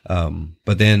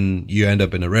 But then you end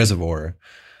up in a reservoir.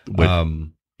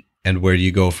 And where do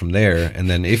you go from there? And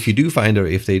then if they do find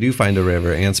a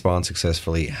river and spawn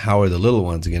successfully, how are the little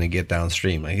ones going to get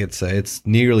downstream? Like it's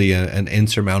nearly an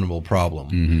insurmountable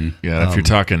problem. Mm-hmm. Yeah. If you're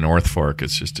talking North Fork,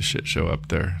 it's just a shit show up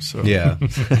there. So yeah.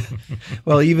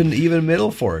 Well, even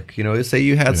Middle Fork, say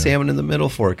you had salmon in the Middle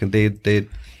Fork and they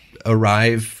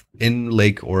arrive in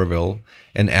Lake Oroville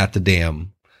and at the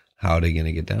dam, how are they going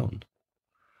to get down?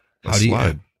 How do you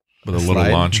slide with a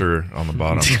little launcher on the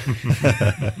bottom?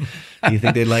 Do you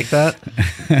think they'd like that?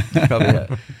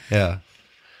 Probably.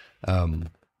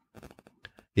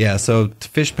 Yeah. So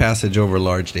fish passage over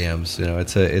large dams,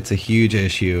 it's a huge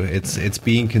issue. It's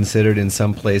being considered in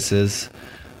some places,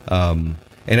 and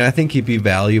I think it'd be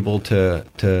valuable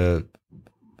to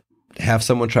have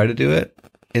someone try to do it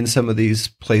in some of these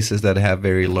places that have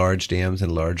very large dams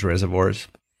and large reservoirs,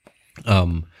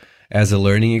 as a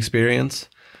learning experience.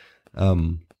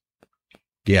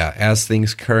 As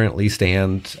things currently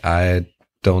stand, I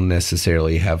don't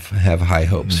necessarily have high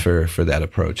hopes for that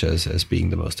approach as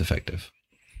being the most effective.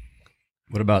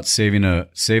 What about save the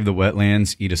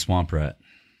wetlands, eat a swamp rat?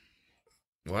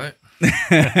 What?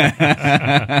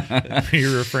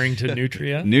 You're referring to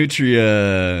Nutria?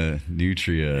 Nutria.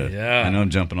 Yeah. I know I'm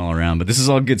jumping all around, but this is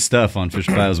all good stuff on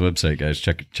FishBio's website, guys.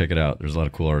 Check it out. There's a lot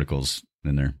of cool articles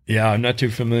in there. Yeah, I'm not too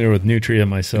familiar with Nutria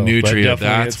myself. Nutria,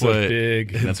 that's what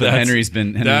Henry was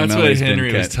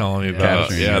telling me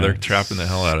about. Yeah, they're trapping the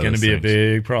hell out of it. It's going to be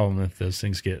a big problem if those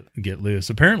things get loose.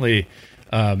 Apparently,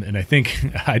 and I think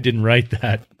I didn't write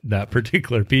that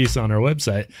particular piece on our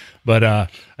website, but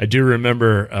I do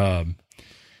remember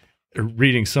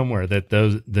reading somewhere that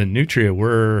the Nutria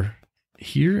were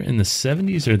here in the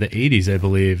 70s or the 80s, I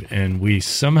believe, and we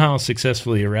somehow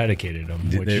successfily eradicated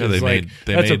them. Which they made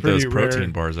those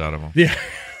protein bars out of them. Yeah.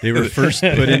 They were first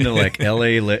put into like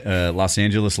L.A., Los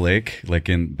Angeles Lake, like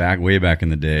way back in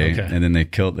the day, and then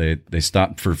they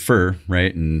stopped for fur,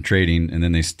 right, and trading, and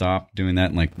then they stopped doing that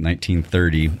in like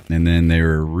 1930, and then they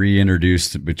were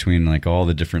reintroduced between like all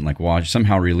the different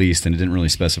somehow released, and it didn't really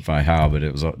specify how, but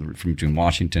it was from between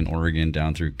Washington, Oregon,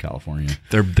 down through California.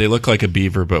 They look like a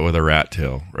beaver, but with a rat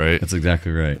tail, right? That's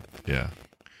exactly right. Yeah.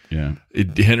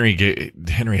 Henry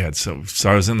had so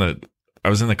I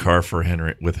was in the car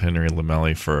with Henry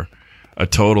Lamelli for a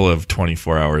total of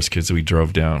 24 hours because we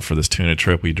drove down for this tuna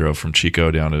trip. We drove from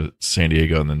Chico down to San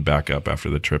Diego and then back up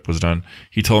after the trip was done.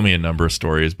 He told me a number of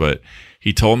stories, but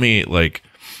he told me like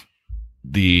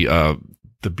the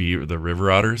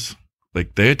river otters,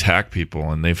 like they attack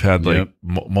people, and they've had like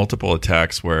multiple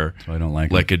attacks where I don't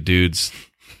like a dude's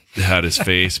had his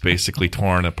face basically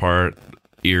torn apart,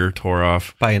 ear tore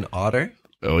off by an otter.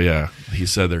 Oh yeah, he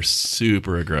said they're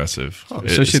super aggressive,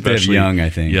 especially if they're young. I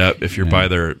think. Yeah, if you're by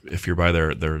their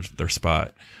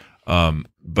spot.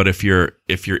 But if you're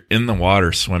in the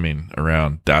water swimming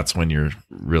around, that's when you're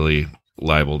really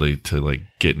liable to like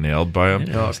get nailed by them.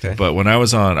 Oh, okay. But when I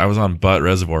was on Butt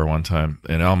Reservoir one time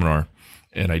in Elmore,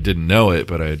 and I didn't know it,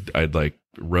 but I'd like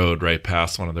rode right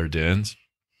past one of their dens,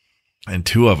 and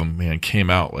two of them, man, came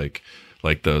out like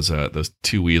those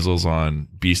two weasels on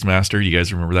Beastmaster. You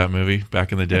guys remember that movie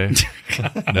back in the day?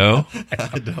 No?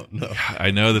 I don't know.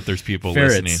 I know that there's people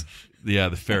Ferrets. listening. Yeah,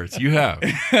 the ferrets. You have.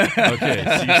 Okay,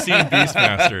 so you've seen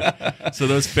Beastmaster. So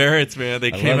those ferrets, man, they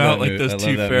came out like those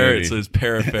two ferrets, those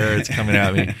pair of ferrets coming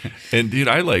at me. And dude,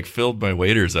 I like filled my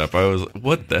waders up. I was,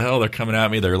 what the hell? They're coming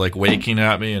at me. They're like waking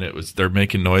at me, and they're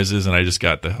making noises, and I just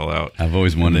got the hell out. I've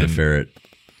always wanted a ferret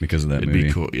because of that movie. It'd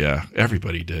be cool. Yeah,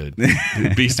 everybody did.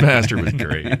 Beastmaster was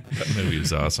great. That movie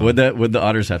was awesome. What'd the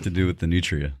otters have to do with the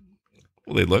nutria?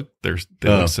 Well, they look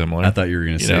similar. I thought you were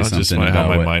going to say something just about how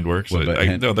my mind works.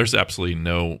 No, there's absolutely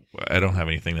I don't have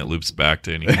anything that loops back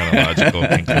to any kind of logical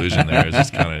conclusion there. It's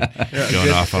just kind of going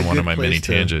off on one of my mini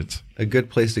tangents. A good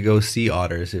place to go see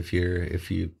otters if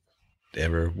you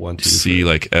ever want to. See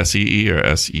like SEE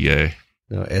or SEA?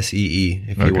 No, SEE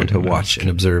if you want to watch and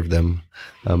observe them.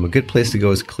 A good place to go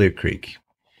is Clear Creek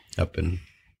up in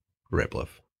Red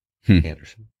Bluff,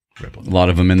 Anderson. Red Bluff. A lot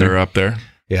of them in there. They're up there.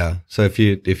 Yeah, so if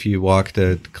you walk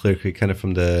the Clear Creek, kind of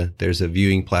from there's a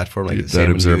viewing platform like the that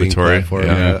salmon observatory. Platform,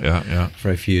 Yeah. For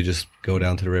if you just go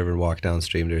down to the river and walk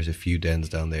downstream, there's a few dens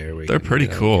down there. Where they're pretty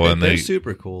cool, and they're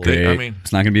super cool. I mean,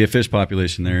 it's not going to be a fish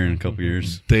population there in a couple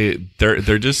years.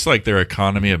 They're just like their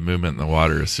economy of movement in the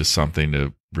water is just something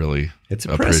to really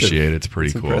appreciate. It's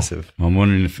pretty cool. Impressive. Well, I'm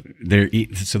wondering if they're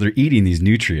eating these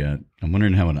nutria. I'm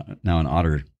wondering how an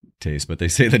otter taste, but they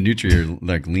say the nutria are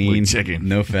like lean, like chicken,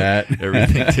 no fat.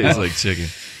 Everything tastes like chicken.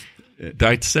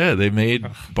 I said they made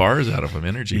bars out of them,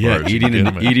 energy bars.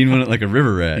 Eating one like a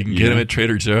river rat. You can get them at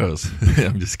Trader Joe's.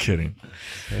 I'm just kidding.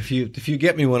 If you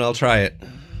get me one, I'll try it.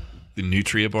 The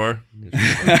Nutria bar.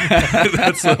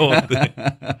 That's the whole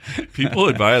thing. People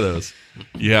would buy those.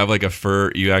 You have like a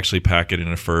fur. You actually pack it in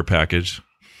a fur package.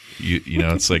 You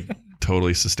know, it's like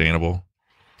totally sustainable.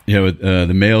 Yeah, with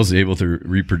the male's able to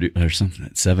reproduce or something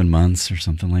at 7 months or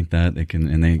something like that. They can,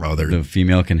 and the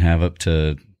female can have up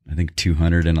to, I think,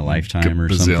 200 in a lifetime or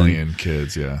something. Bazillion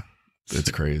kids, yeah.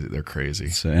 It's crazy. They're crazy.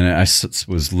 So, and I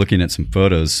was looking at some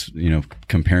photos,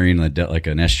 comparing like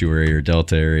an estuary or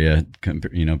delta area,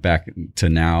 back to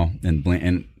now,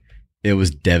 and it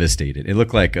was devastated. It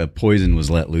looked like a poison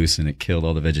was let loose and it killed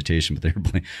all the vegetation, but they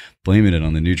were blaming it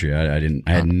on the nutria.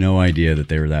 I had no idea that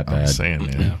they were that bad. I'm saying,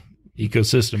 man. Yeah.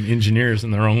 Ecosystem engineers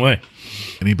in their own way.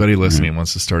 Anybody listening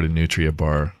wants to start a Nutria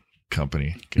bar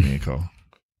company, give me a call.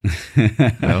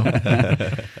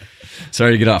 No?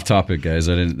 Sorry to get off topic, guys.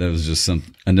 That was just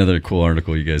another cool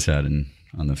article you guys had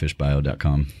on the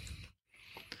FishBio.com.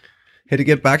 Hey, to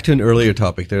get back to an earlier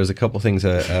topic, there's a couple things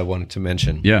I wanted to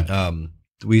mention. Yeah.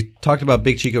 We talked about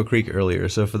Big Chico Creek earlier.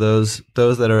 So for those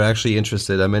that are actually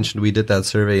interested, I mentioned we did that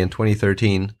survey in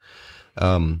 2013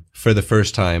 for the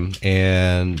first time,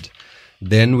 and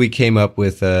then we came up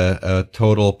with a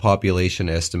total population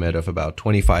estimate of about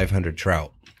 2,500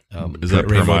 trout. Is that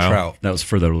per mile? Trout. That was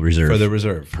for the reserve. For the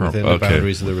reserve, within the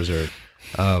boundaries of the reserve.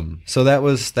 So that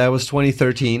was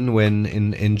 2013 when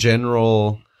in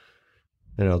general,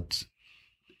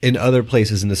 in other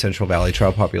places in the Central Valley,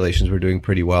 trout populations were doing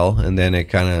pretty well, and then it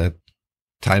kind of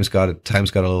times got a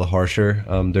little harsher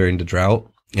during the drought,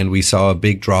 and we saw a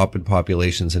big drop in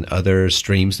populations in other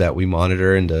streams that we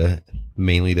monitor, and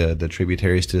mainly the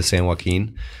tributaries to the San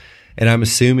Joaquin. And I'm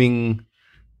assuming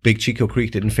Big Chico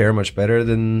Creek didn't fare much better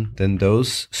than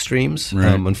those streams.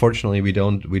 Right. Unfortunately, we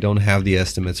don't have the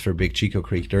estimates for Big Chico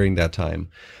Creek during that time.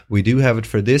 We do have it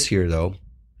for this year though,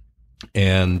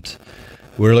 and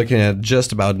we're looking at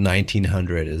just about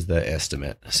 1,900 is the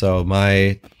estimate. So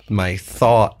my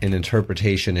thought and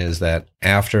interpretation is that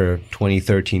after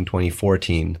 2013,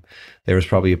 2014, there was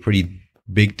probably a pretty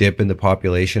big dip in the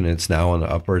population. It's now on an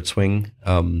upward swing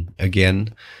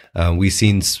again. We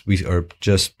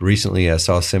just recently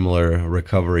saw a similar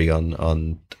recovery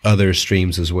on other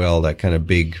streams as well. That kind of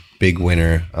big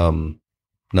winter,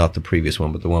 not the previous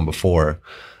one, but the one before,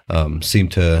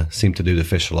 seemed to do the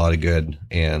fish a lot of good.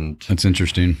 And that's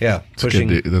interesting. Yeah,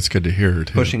 that's good to hear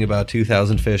too. Pushing about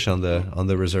 2,000 fish on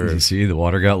the reserve. You see, the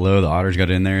water got low. The otters got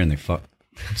in there, and they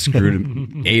screwed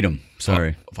him, ate them.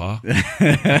 Sorry. Dude, we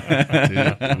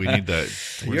need that.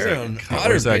 You're on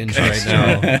otter binge right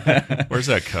now. Where's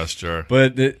that cuss jar?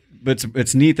 But But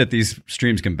it's neat that these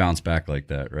streams can bounce back like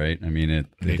that, right? I mean,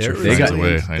 Nature They're finds a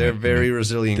way. They're very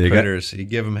resilient critters. You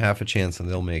give them half a chance and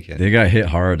they'll make it. They got hit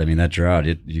hard. I mean, that drought,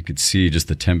 you could see just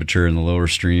the temperature in the lower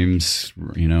streams,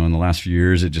 in the last few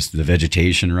years, the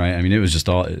vegetation, right? I mean, it was just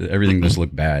everything just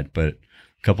looked bad, but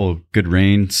a couple of good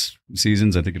rain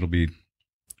seasons, I think it'll be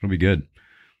good.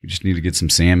 We just need to get some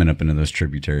salmon up into those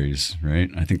tributaries, right?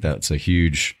 I think that's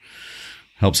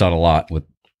helps out a lot with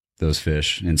those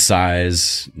fish in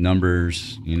size,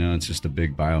 numbers. It's just a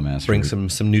big biomass. Bring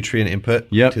some nutrient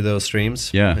input to those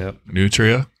streams. Yeah. Yep.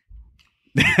 Nutria.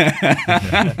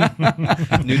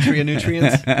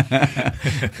 Nutrients.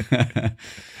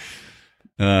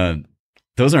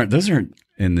 Those aren't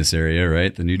in this area,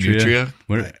 right? The nutria. Nutria?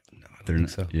 They're not.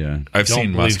 So. Yeah. I've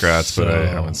seen muskrats, but I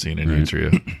haven't seen a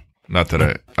nutria. Not that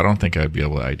I don't think I'd be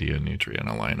able to ID a nutria in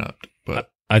a lineup, but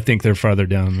I think they're farther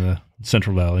down the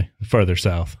Central Valley, farther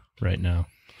south right now.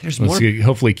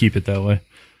 Hopefully keep it that way.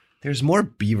 There's more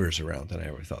beavers around than I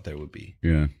ever thought there would be.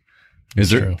 Yeah. Is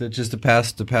there just the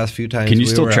past few times? Can you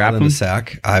still trap them? In the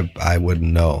sack? I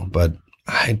wouldn't know, but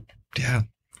it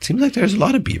seems like there's a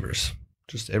lot of beavers.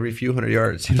 Just every few hundred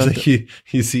yards, seems like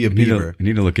you see a beaver. I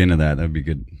need to look into that. That'd be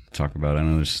good to talk about. I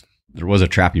know there was a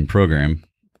trapping program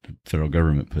the federal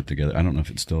government put together. I don't know if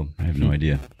it's still. I have no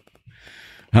idea.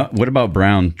 What about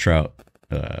brown trout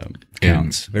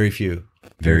counts? Very few.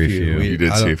 Very few. You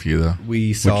did see a few, though.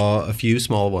 We saw a few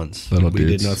small ones. Little we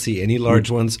dudes. did not see any large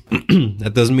ones.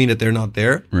 That doesn't mean that they're not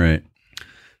there. Right.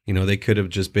 They could have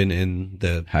just been in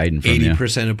the hiding from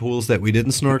 80% of pools that we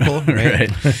didn't snorkel, right?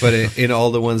 But in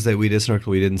all the ones that we did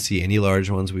snorkel, we didn't see any large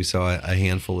ones. We saw a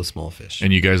handful of small fish.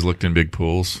 And you guys looked in big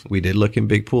pools? We did look in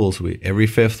big pools. Every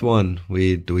fifth one,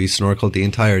 we snorkeled the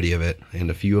entirety of it,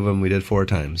 and a few of them we did 4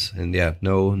 times. And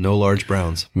no large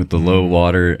browns. With the low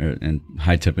water and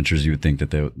high temperatures, you would think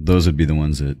that those would be the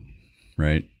ones that,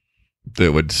 right?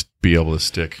 That would be able to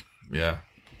stick. Yeah.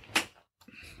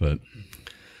 But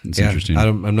it's interesting.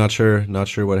 I'm not sure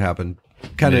what happened.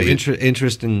 Kind of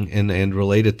interesting and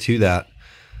related to that.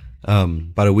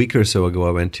 About a week or so ago,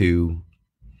 I went to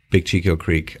Big Chico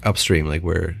Creek upstream, like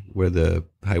where the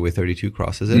Highway 32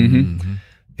 crosses it. Mm-hmm.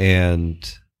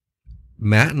 And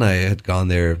Matt and I had gone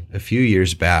there a few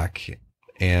years back,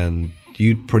 and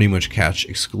you'd pretty much catch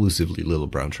exclusively little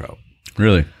brown trout.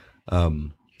 Really?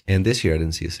 And this year I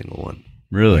didn't see a single one.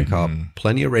 Really? I caught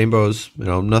plenty of rainbows,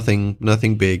 nothing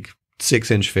big,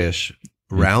 6-inch fish,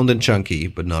 round and chunky,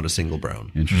 but not a single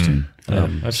brown. Interesting.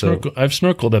 I've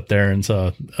snorkeled up there and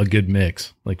saw a good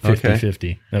mix, like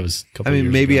 50-50. That was a couple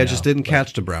years maybe ago I just didn't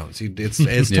catch the browns.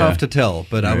 It's tough to tell,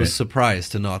 but I was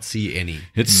surprised to not see any.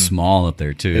 It's small up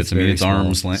there too. It's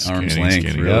arm's length,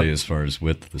 skinny. really, as far as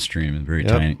width of the stream. It's very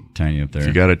tiny up there. If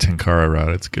you got a Tenkara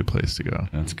route, it's a good place to go.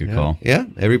 That's a good call. Yeah,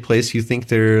 every place you think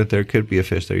there could be a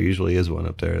fish, there usually is one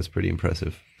up there. It's pretty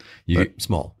impressive. But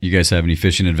small. You guys have any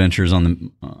fishing adventures on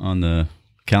the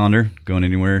calendar? Going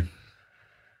anywhere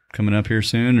coming up here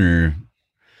soon? Or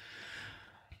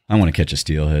I want to catch a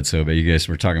steelhead. So, but you guys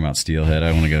were talking about steelhead.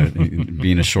 I want to go.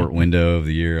 Being a short window of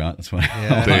the year, that's why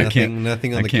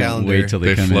nothing on the calendar. Wait till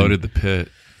they come floated the pit,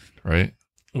 right?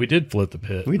 We did float the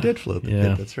pit. We did float the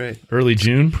pit. That's right. Early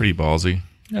June. Pretty ballsy.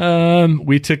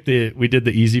 We did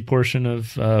the easy portion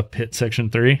of pit section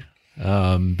 3.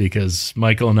 Because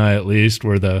Michael and I, at least,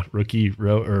 were the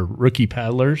rookie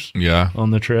paddlers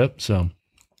on the trip. So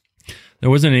there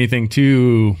wasn't anything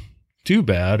too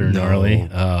bad or gnarly.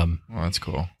 Well, that's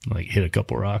cool. Like hit a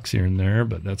couple rocks here and there,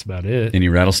 but that's about it. Any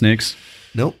rattlesnakes?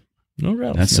 Nope. No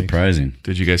rattlesnakes. That's surprising.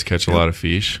 Did you guys catch a lot of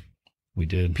fish? We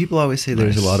did. People always say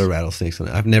there's a lot of rattlesnakes on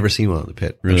it. I've never seen one on the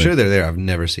pit. Really? I'm sure they're there. I've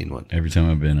never seen one. Every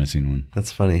time I've been, I've seen one.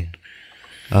 That's funny.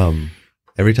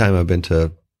 Every time I've been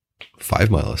to 5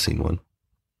 Mile, I've seen one.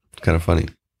 It's kind of funny.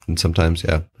 And sometimes,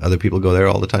 other people go there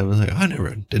all the time. And I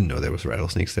didn't know there was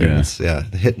rattlesnakes there. Yeah. It's,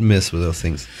 hit and miss with those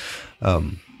things.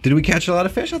 Did we catch a lot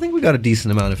of fish? I think we got a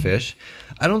decent amount of fish.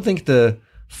 I don't think the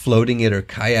floating it or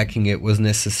kayaking it was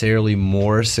necessarily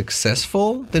more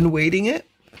successful than wading it.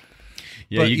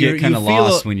 Yeah, you get kind of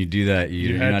lost when you do that.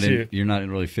 You're not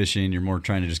really fishing. You're more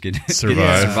trying to just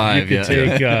survive.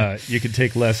 You could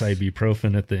take less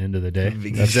ibuprofen at the end of the day.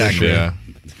 Exactly. Yeah.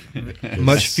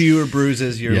 Much fewer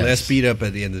bruises. You're less beat up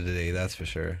at the end of the day. That's for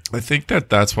sure. I think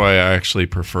that's why I actually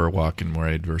prefer walk and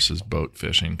wade versus boat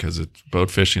fishing, because it's boat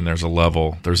fishing. There's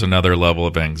another level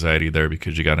of anxiety there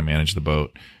because you got to manage the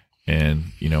boat.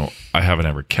 And I haven't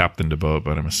ever captained a boat,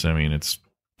 but I'm assuming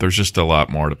there's just a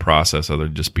lot more to process other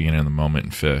than just being in the moment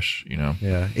and fish,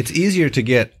 Yeah. It's easier to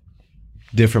get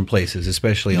different places,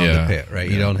 especially on the pit, right?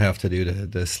 You don't have to do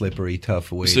the slippery,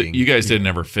 tough wading. So you guys didn't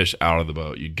ever fish out of the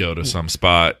boat. You'd go to some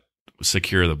spot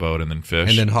secure the boat and then fish.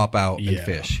 and then hop out and Yeah.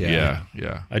 fish. yeah.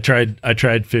 I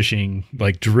tried fishing,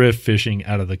 like drift fishing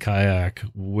out of the kayak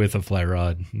with a fly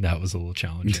rod. That was a little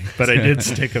challenging, but I did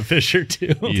stick a fish or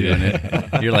two. You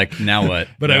didn't. You're like, now what?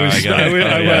 But No,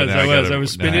 I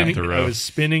was I was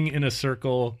spinning in a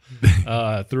circle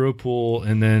through a pool,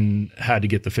 and then had to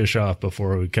get the fish off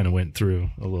before we kind of went through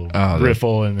a little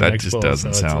riffle. And that just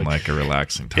doesn't sound like a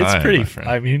relaxing time. It's pretty. my friend.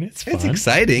 I mean, it's fun. It's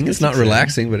exciting. It's not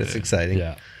relaxing, but it's exciting.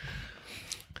 Yeah.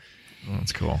 Oh,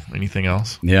 that's cool. Anything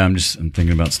else? Yeah, I'm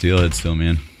thinking about steelhead still,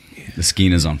 man. The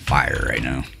skein is on fire right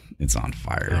now. It's on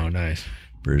fire. Oh, nice.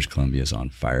 British Columbia's on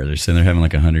fire. They're saying they're having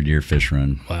like a 100-year fish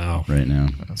run. Wow. Right now.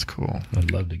 That's cool.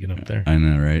 I'd love to get up there. I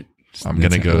know, right? I'm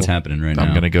gonna go. What's happening right now?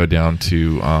 I'm gonna go down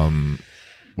to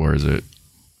where is it?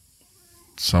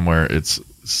 Somewhere it's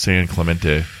San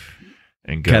Clemente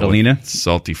and go Catalina? with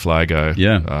Salty Fly Guy.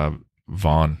 Yeah.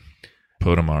 Vaughn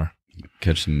Potomar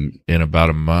Catch in about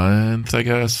a month, I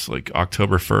guess. Like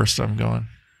October 1st, I'm going.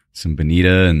 some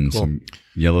bonita and Cool. some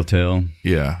yellowtail.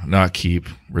 Yeah, not keep,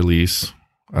 release.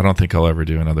 I don't think I'll ever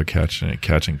do another catch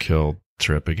and kill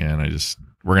trip again.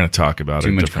 We're gonna talk about Too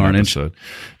it. much Different carnage? episode.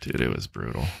 Dude. It was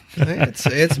brutal.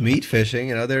 It's meat fishing.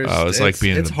 You know, there's It's like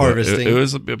being it's in a harvesting. It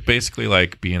was basically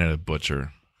like being a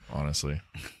butcher. Honestly,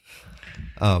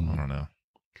 I don't know.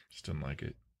 Just didn't like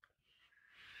it.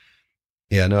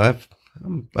 Yeah, no,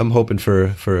 I'm hoping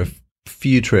for a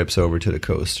few trips over to the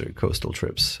coast or coastal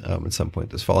trips at some point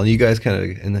this fall. And you guys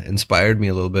kind of inspired me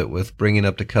a little bit with bringing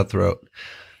up the Cutthroat.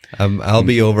 I'll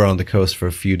be over on the coast for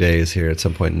a few days here at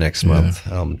some point next month.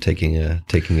 Taking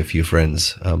a few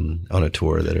friends on a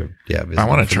tour that are I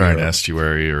want to try an Europe.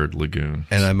 estuary or lagoon.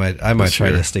 And I might This try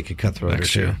year. to stick a Cutthroat Next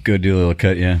or two. year. Go do a little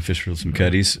cut, fish for some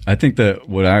cutties. I think that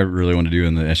what I really want to do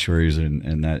in the estuaries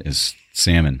and that is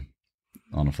salmon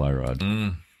on a fly rod.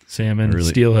 Salmon, Really-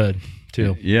 steelhead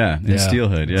too. Yeah, and Yeah.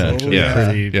 steelhead, yeah. Oh, Yeah.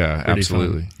 Pretty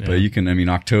Absolutely. fun. Yeah. But you can,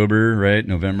 October, right?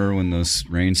 November, when those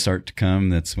rains start to come,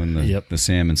 that's when the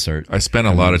salmon start. I spent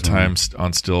a lot of time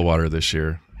on Stillwater this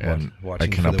year, and Watching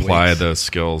I can for the apply weights. those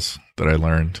skills that I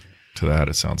learned to that.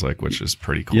 It sounds like, which is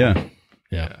pretty cool. Yeah.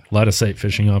 Yeah, a lot of sight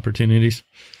fishing opportunities.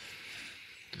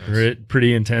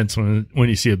 Pretty intense when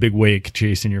you see a big wake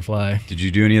chasing your fly. Did you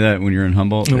do any of that when you were in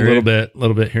Humboldt? A area?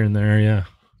 little bit here and there. Yeah,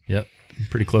 yep.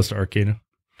 Pretty close to Arcata.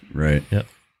 Right. Yep.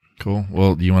 Cool.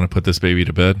 Well, you want to put this baby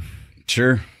to bed?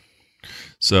 Sure.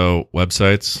 So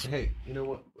websites. Hey, you know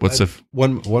what? What's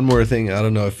one more thing? I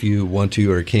don't know if you want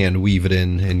to or can weave it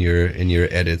in your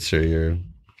edits or your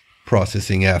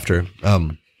processing after.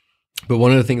 But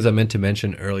one of the things I meant to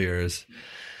mention earlier is,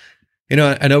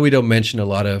 I know we don't mention a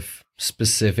lot of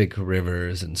specific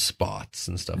rivers and spots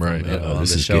and stuff Right. on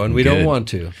This the is show, and getting we don't good. want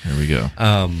to. Here we go.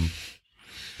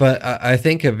 But I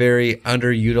think a very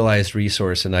underutilized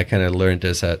resource, and I kind of learned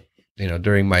this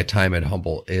during my time at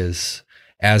Humboldt, is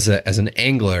as an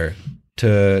angler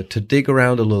to dig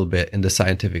around a little bit in the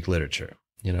scientific literature.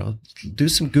 Do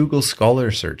some Google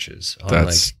Scholar searches on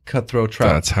like cutthroat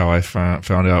trout. That's how I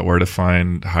found out where to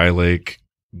find high lake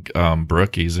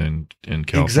brookies in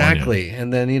California. Exactly.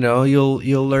 And then,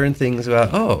 you'll learn things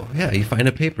about, you find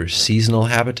a paper, seasonal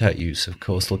habitat use of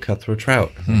coastal cutthroat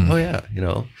trout. Oh yeah,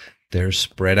 they're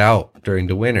spread out during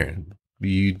the winter.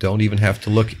 You don't even have to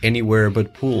look anywhere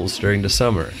but pools during the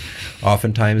summer.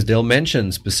 Oftentimes they'll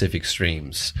mention specific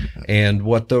streams and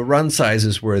what the run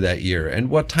sizes were that year and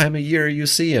what time of year you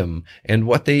see them and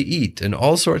what they eat and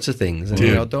all sorts of things. And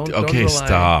Dude, don't okay, rely,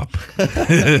 stop.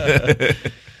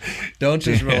 Don't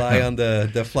just rely on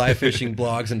the fly fishing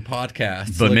blogs and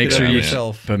podcasts. But Look make it sure up you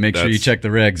yourself. check the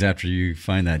regs after you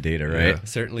find that data, right? Yeah.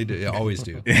 Certainly do. Yeah, always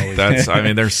do. Always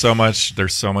There's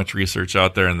so much research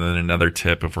out there. And then another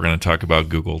tip, if we're going to talk about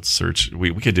Google search,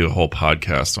 we could do a whole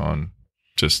podcast on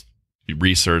just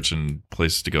research and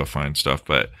places to go find stuff.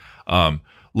 But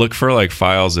look for like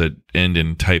files that end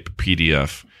in type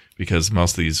PDF, because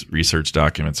most of these research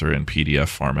documents are in PDF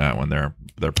format when they're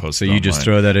posted. So you just online.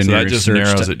 throw that in So your that just search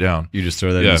narrows it down. You just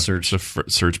throw that in the search. It's a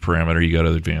search parameter. You go to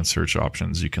the advanced search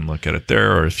options. You can look at it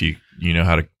there, or if you know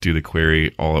how to do the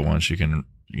query all at once, you can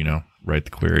write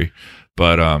the query.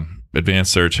 But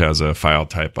advanced search has a file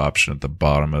type option at the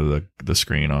bottom of the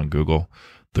screen on Google.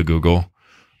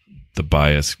 The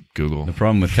bias Google. The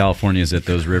problem with California is that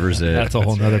those rivers That's a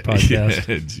whole nother podcast.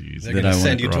 Yeah, jeez. They're that going I to want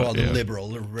send you to wrong, all the yeah. liberal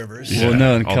rivers. Well,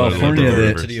 no, in all the California, liberal that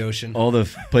rivers. To the ocean. all the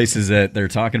places that they're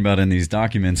talking about in these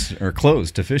documents are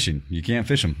closed to fishing. You can't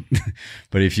fish them.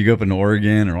 But if you go up in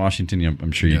Oregon or Washington,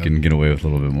 I'm sure you can get away with a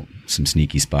little bit more, some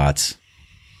sneaky spots.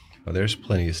 Oh, there's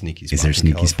plenty of sneaky spots. Is there in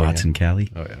sneaky California. spots in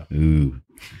Cali? Oh yeah. Ooh.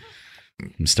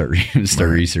 Start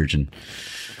researching.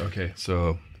 Okay,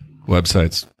 so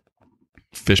websites,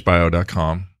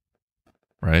 fishbio.com.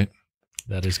 right?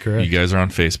 That is correct. You guys are on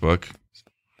Facebook.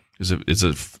 Is it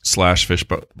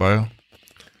 /FishBio?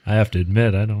 I have to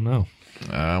admit, I don't know.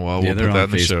 Well, we'll put that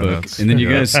in the show notes. And then you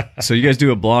guys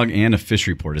do a blog and a fish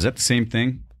report. Is that the same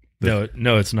thing?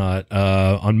 No, it's not.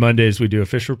 On Mondays we do a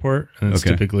fish report, and it's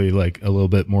typically like a little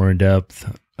bit more in depth,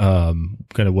 kind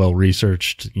of well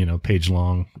researched, page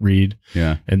long read.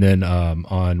 Yeah. And then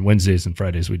on Wednesdays and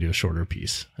Fridays we do a shorter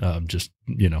piece, just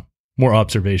more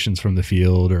observations from the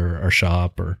field or our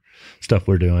shop or stuff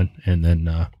we're doing. And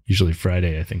then usually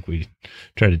Friday, I think we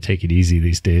try to take it easy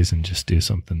these days and just do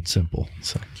something simple.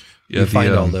 So you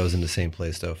find all those in the same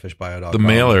place though, fishbio.com. The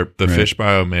mailer, the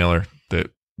FishBio mailer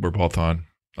that we're both on.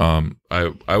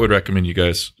 I would recommend you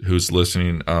guys who's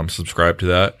listening subscribe to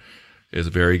that. It's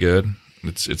very good.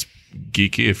 It's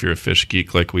geeky. If you're a fish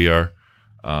geek like we are,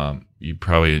 you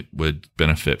probably would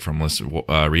benefit from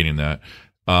reading that.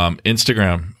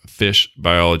 Instagram, Fish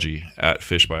Biology,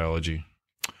 @FishBiology.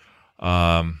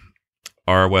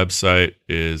 Our website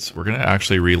we're going to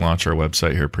actually relaunch our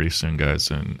website here pretty soon, guys,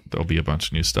 and there'll be a bunch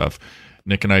of new stuff.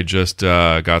 Nick and I just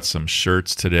got some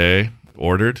shirts today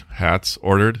hats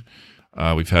ordered.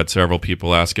 We've had several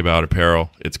people ask about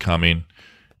apparel. It's coming.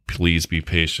 Please be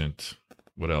patient.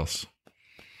 What else?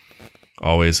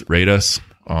 Always rate us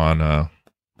on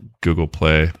Google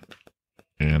Play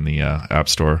and the App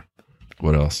Store.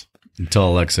 What else? And tell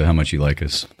Alexa how much you like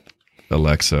us.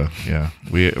 Alexa, yeah.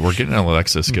 We're getting an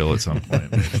Alexa skill at some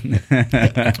point.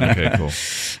 Okay, cool.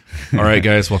 All right,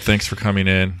 guys. Well, thanks for coming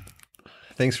in.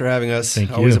 Thanks for having us.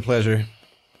 Thank Always you. a pleasure.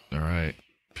 All right.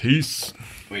 Peace.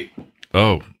 Wait.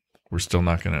 Oh, we're still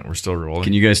rolling.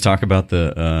 Can you guys talk about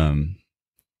the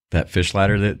that fish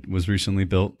ladder that was recently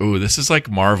built? Ooh, this is like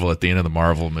Marvel at the end of the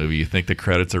Marvel movie. You think the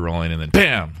credits are rolling and then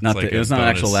bam! It was not an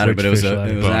actual ladder, but it was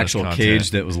an actual content.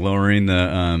 cage that was lowering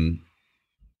the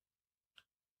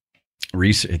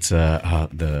It's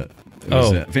an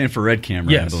infrared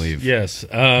camera, yes, I believe. Yes.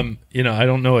 I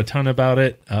don't know a ton about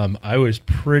it. I was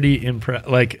pretty impressed.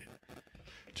 Like,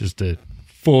 just a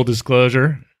full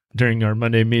disclosure, during our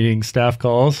Monday meeting staff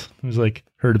calls, I was like,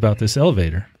 heard about this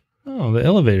elevator. Oh, the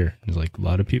elevator. There's like a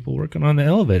lot of people working on the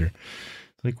elevator.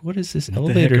 Like, what is this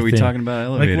elevator the heck are we thing? talking about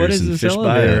elevators? Like, what is this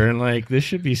elevator? Bio? And like, this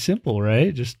should be simple,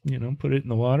 right? Just, put it in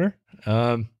the water.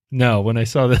 No, when I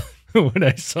saw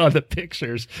the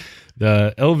pictures,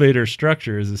 the elevator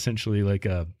structure is essentially like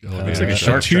it's like a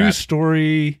shark trap.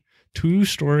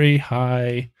 two-story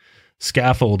high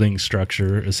scaffolding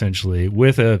structure, essentially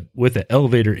with an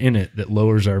elevator in it that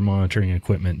lowers our monitoring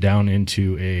equipment down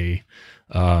into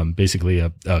basically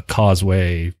a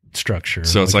causeway structure.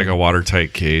 So it's like a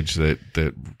watertight cage that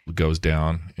goes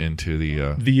down into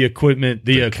the equipment.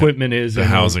 The equipment is the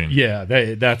housing.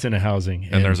 That's in a housing,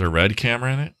 and there's a red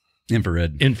camera in it.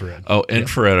 Infrared. Oh,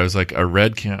 infrared. I was like, a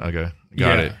red camera. Okay,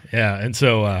 got it. Yeah, and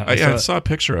so I saw a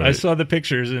picture of it. I saw the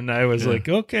pictures, and I was like,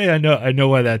 okay, I know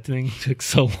why that thing took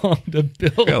so long to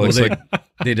build. Yeah, it looks like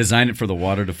they designed it for the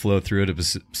water to flow through it a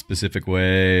specific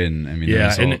way, and I mean,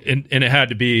 and it had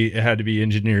to be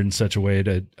engineered in such a way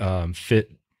to fit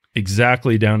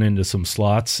exactly down into some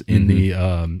slots in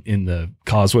the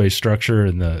causeway structure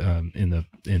and in the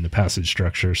passage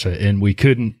structure. So, and we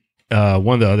couldn't.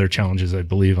 One of the other challenges, I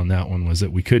believe, on that one was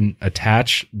that we couldn't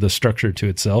attach the structure to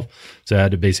itself. So I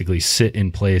had to basically sit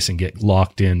in place and get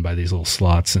locked in by these little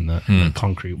slots in the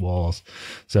concrete walls.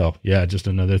 So, yeah, just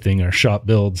another thing our shop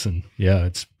builds. And, yeah,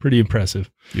 it's pretty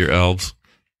impressive. Your elves.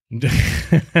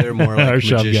 They're more like our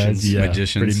shop magicians. guys. Yeah,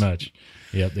 magicians. pretty much.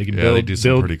 Yeah, they can they do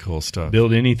some pretty cool stuff.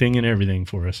 Build anything and everything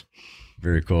for us.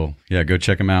 Very cool. Yeah, go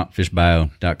check them out,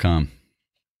 fishbio.com.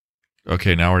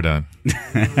 Okay, now we're done.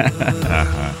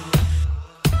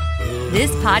 This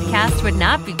podcast would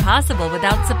not be possible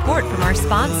without support from our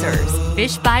sponsors,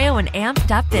 FishBio and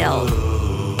Amp.Build.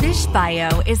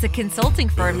 FishBio is a consulting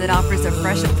firm that offers a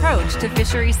fresh approach to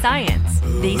fishery science.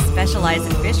 They specialize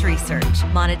in fish research,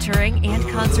 monitoring, and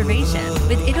conservation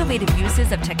with innovative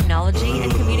uses of technology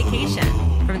and communication.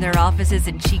 From their offices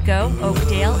in Chico,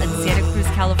 Oakdale, and Santa Cruz,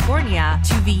 California,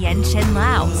 to Vientiane,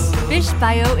 Laos,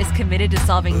 FishBio is committed to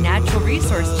solving natural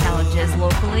resource challenges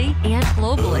locally and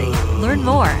globally. Learn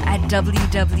more at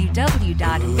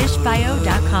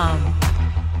www.fishbio.com.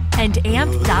 And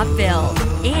Amp.Build.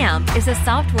 Amp is a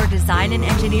software design and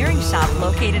engineering shop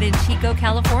located in Chico,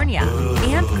 California.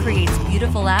 Amp creates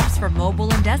beautiful apps for mobile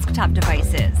and desktop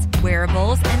devices,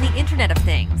 wearables, and the Internet of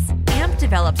Things. Amp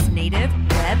develops native,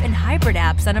 web, and hybrid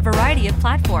apps on a variety of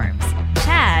platforms.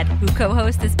 Chad, who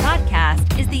co-hosts this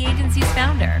podcast, is the agency's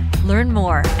founder. Learn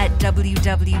more at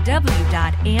www.amp.build.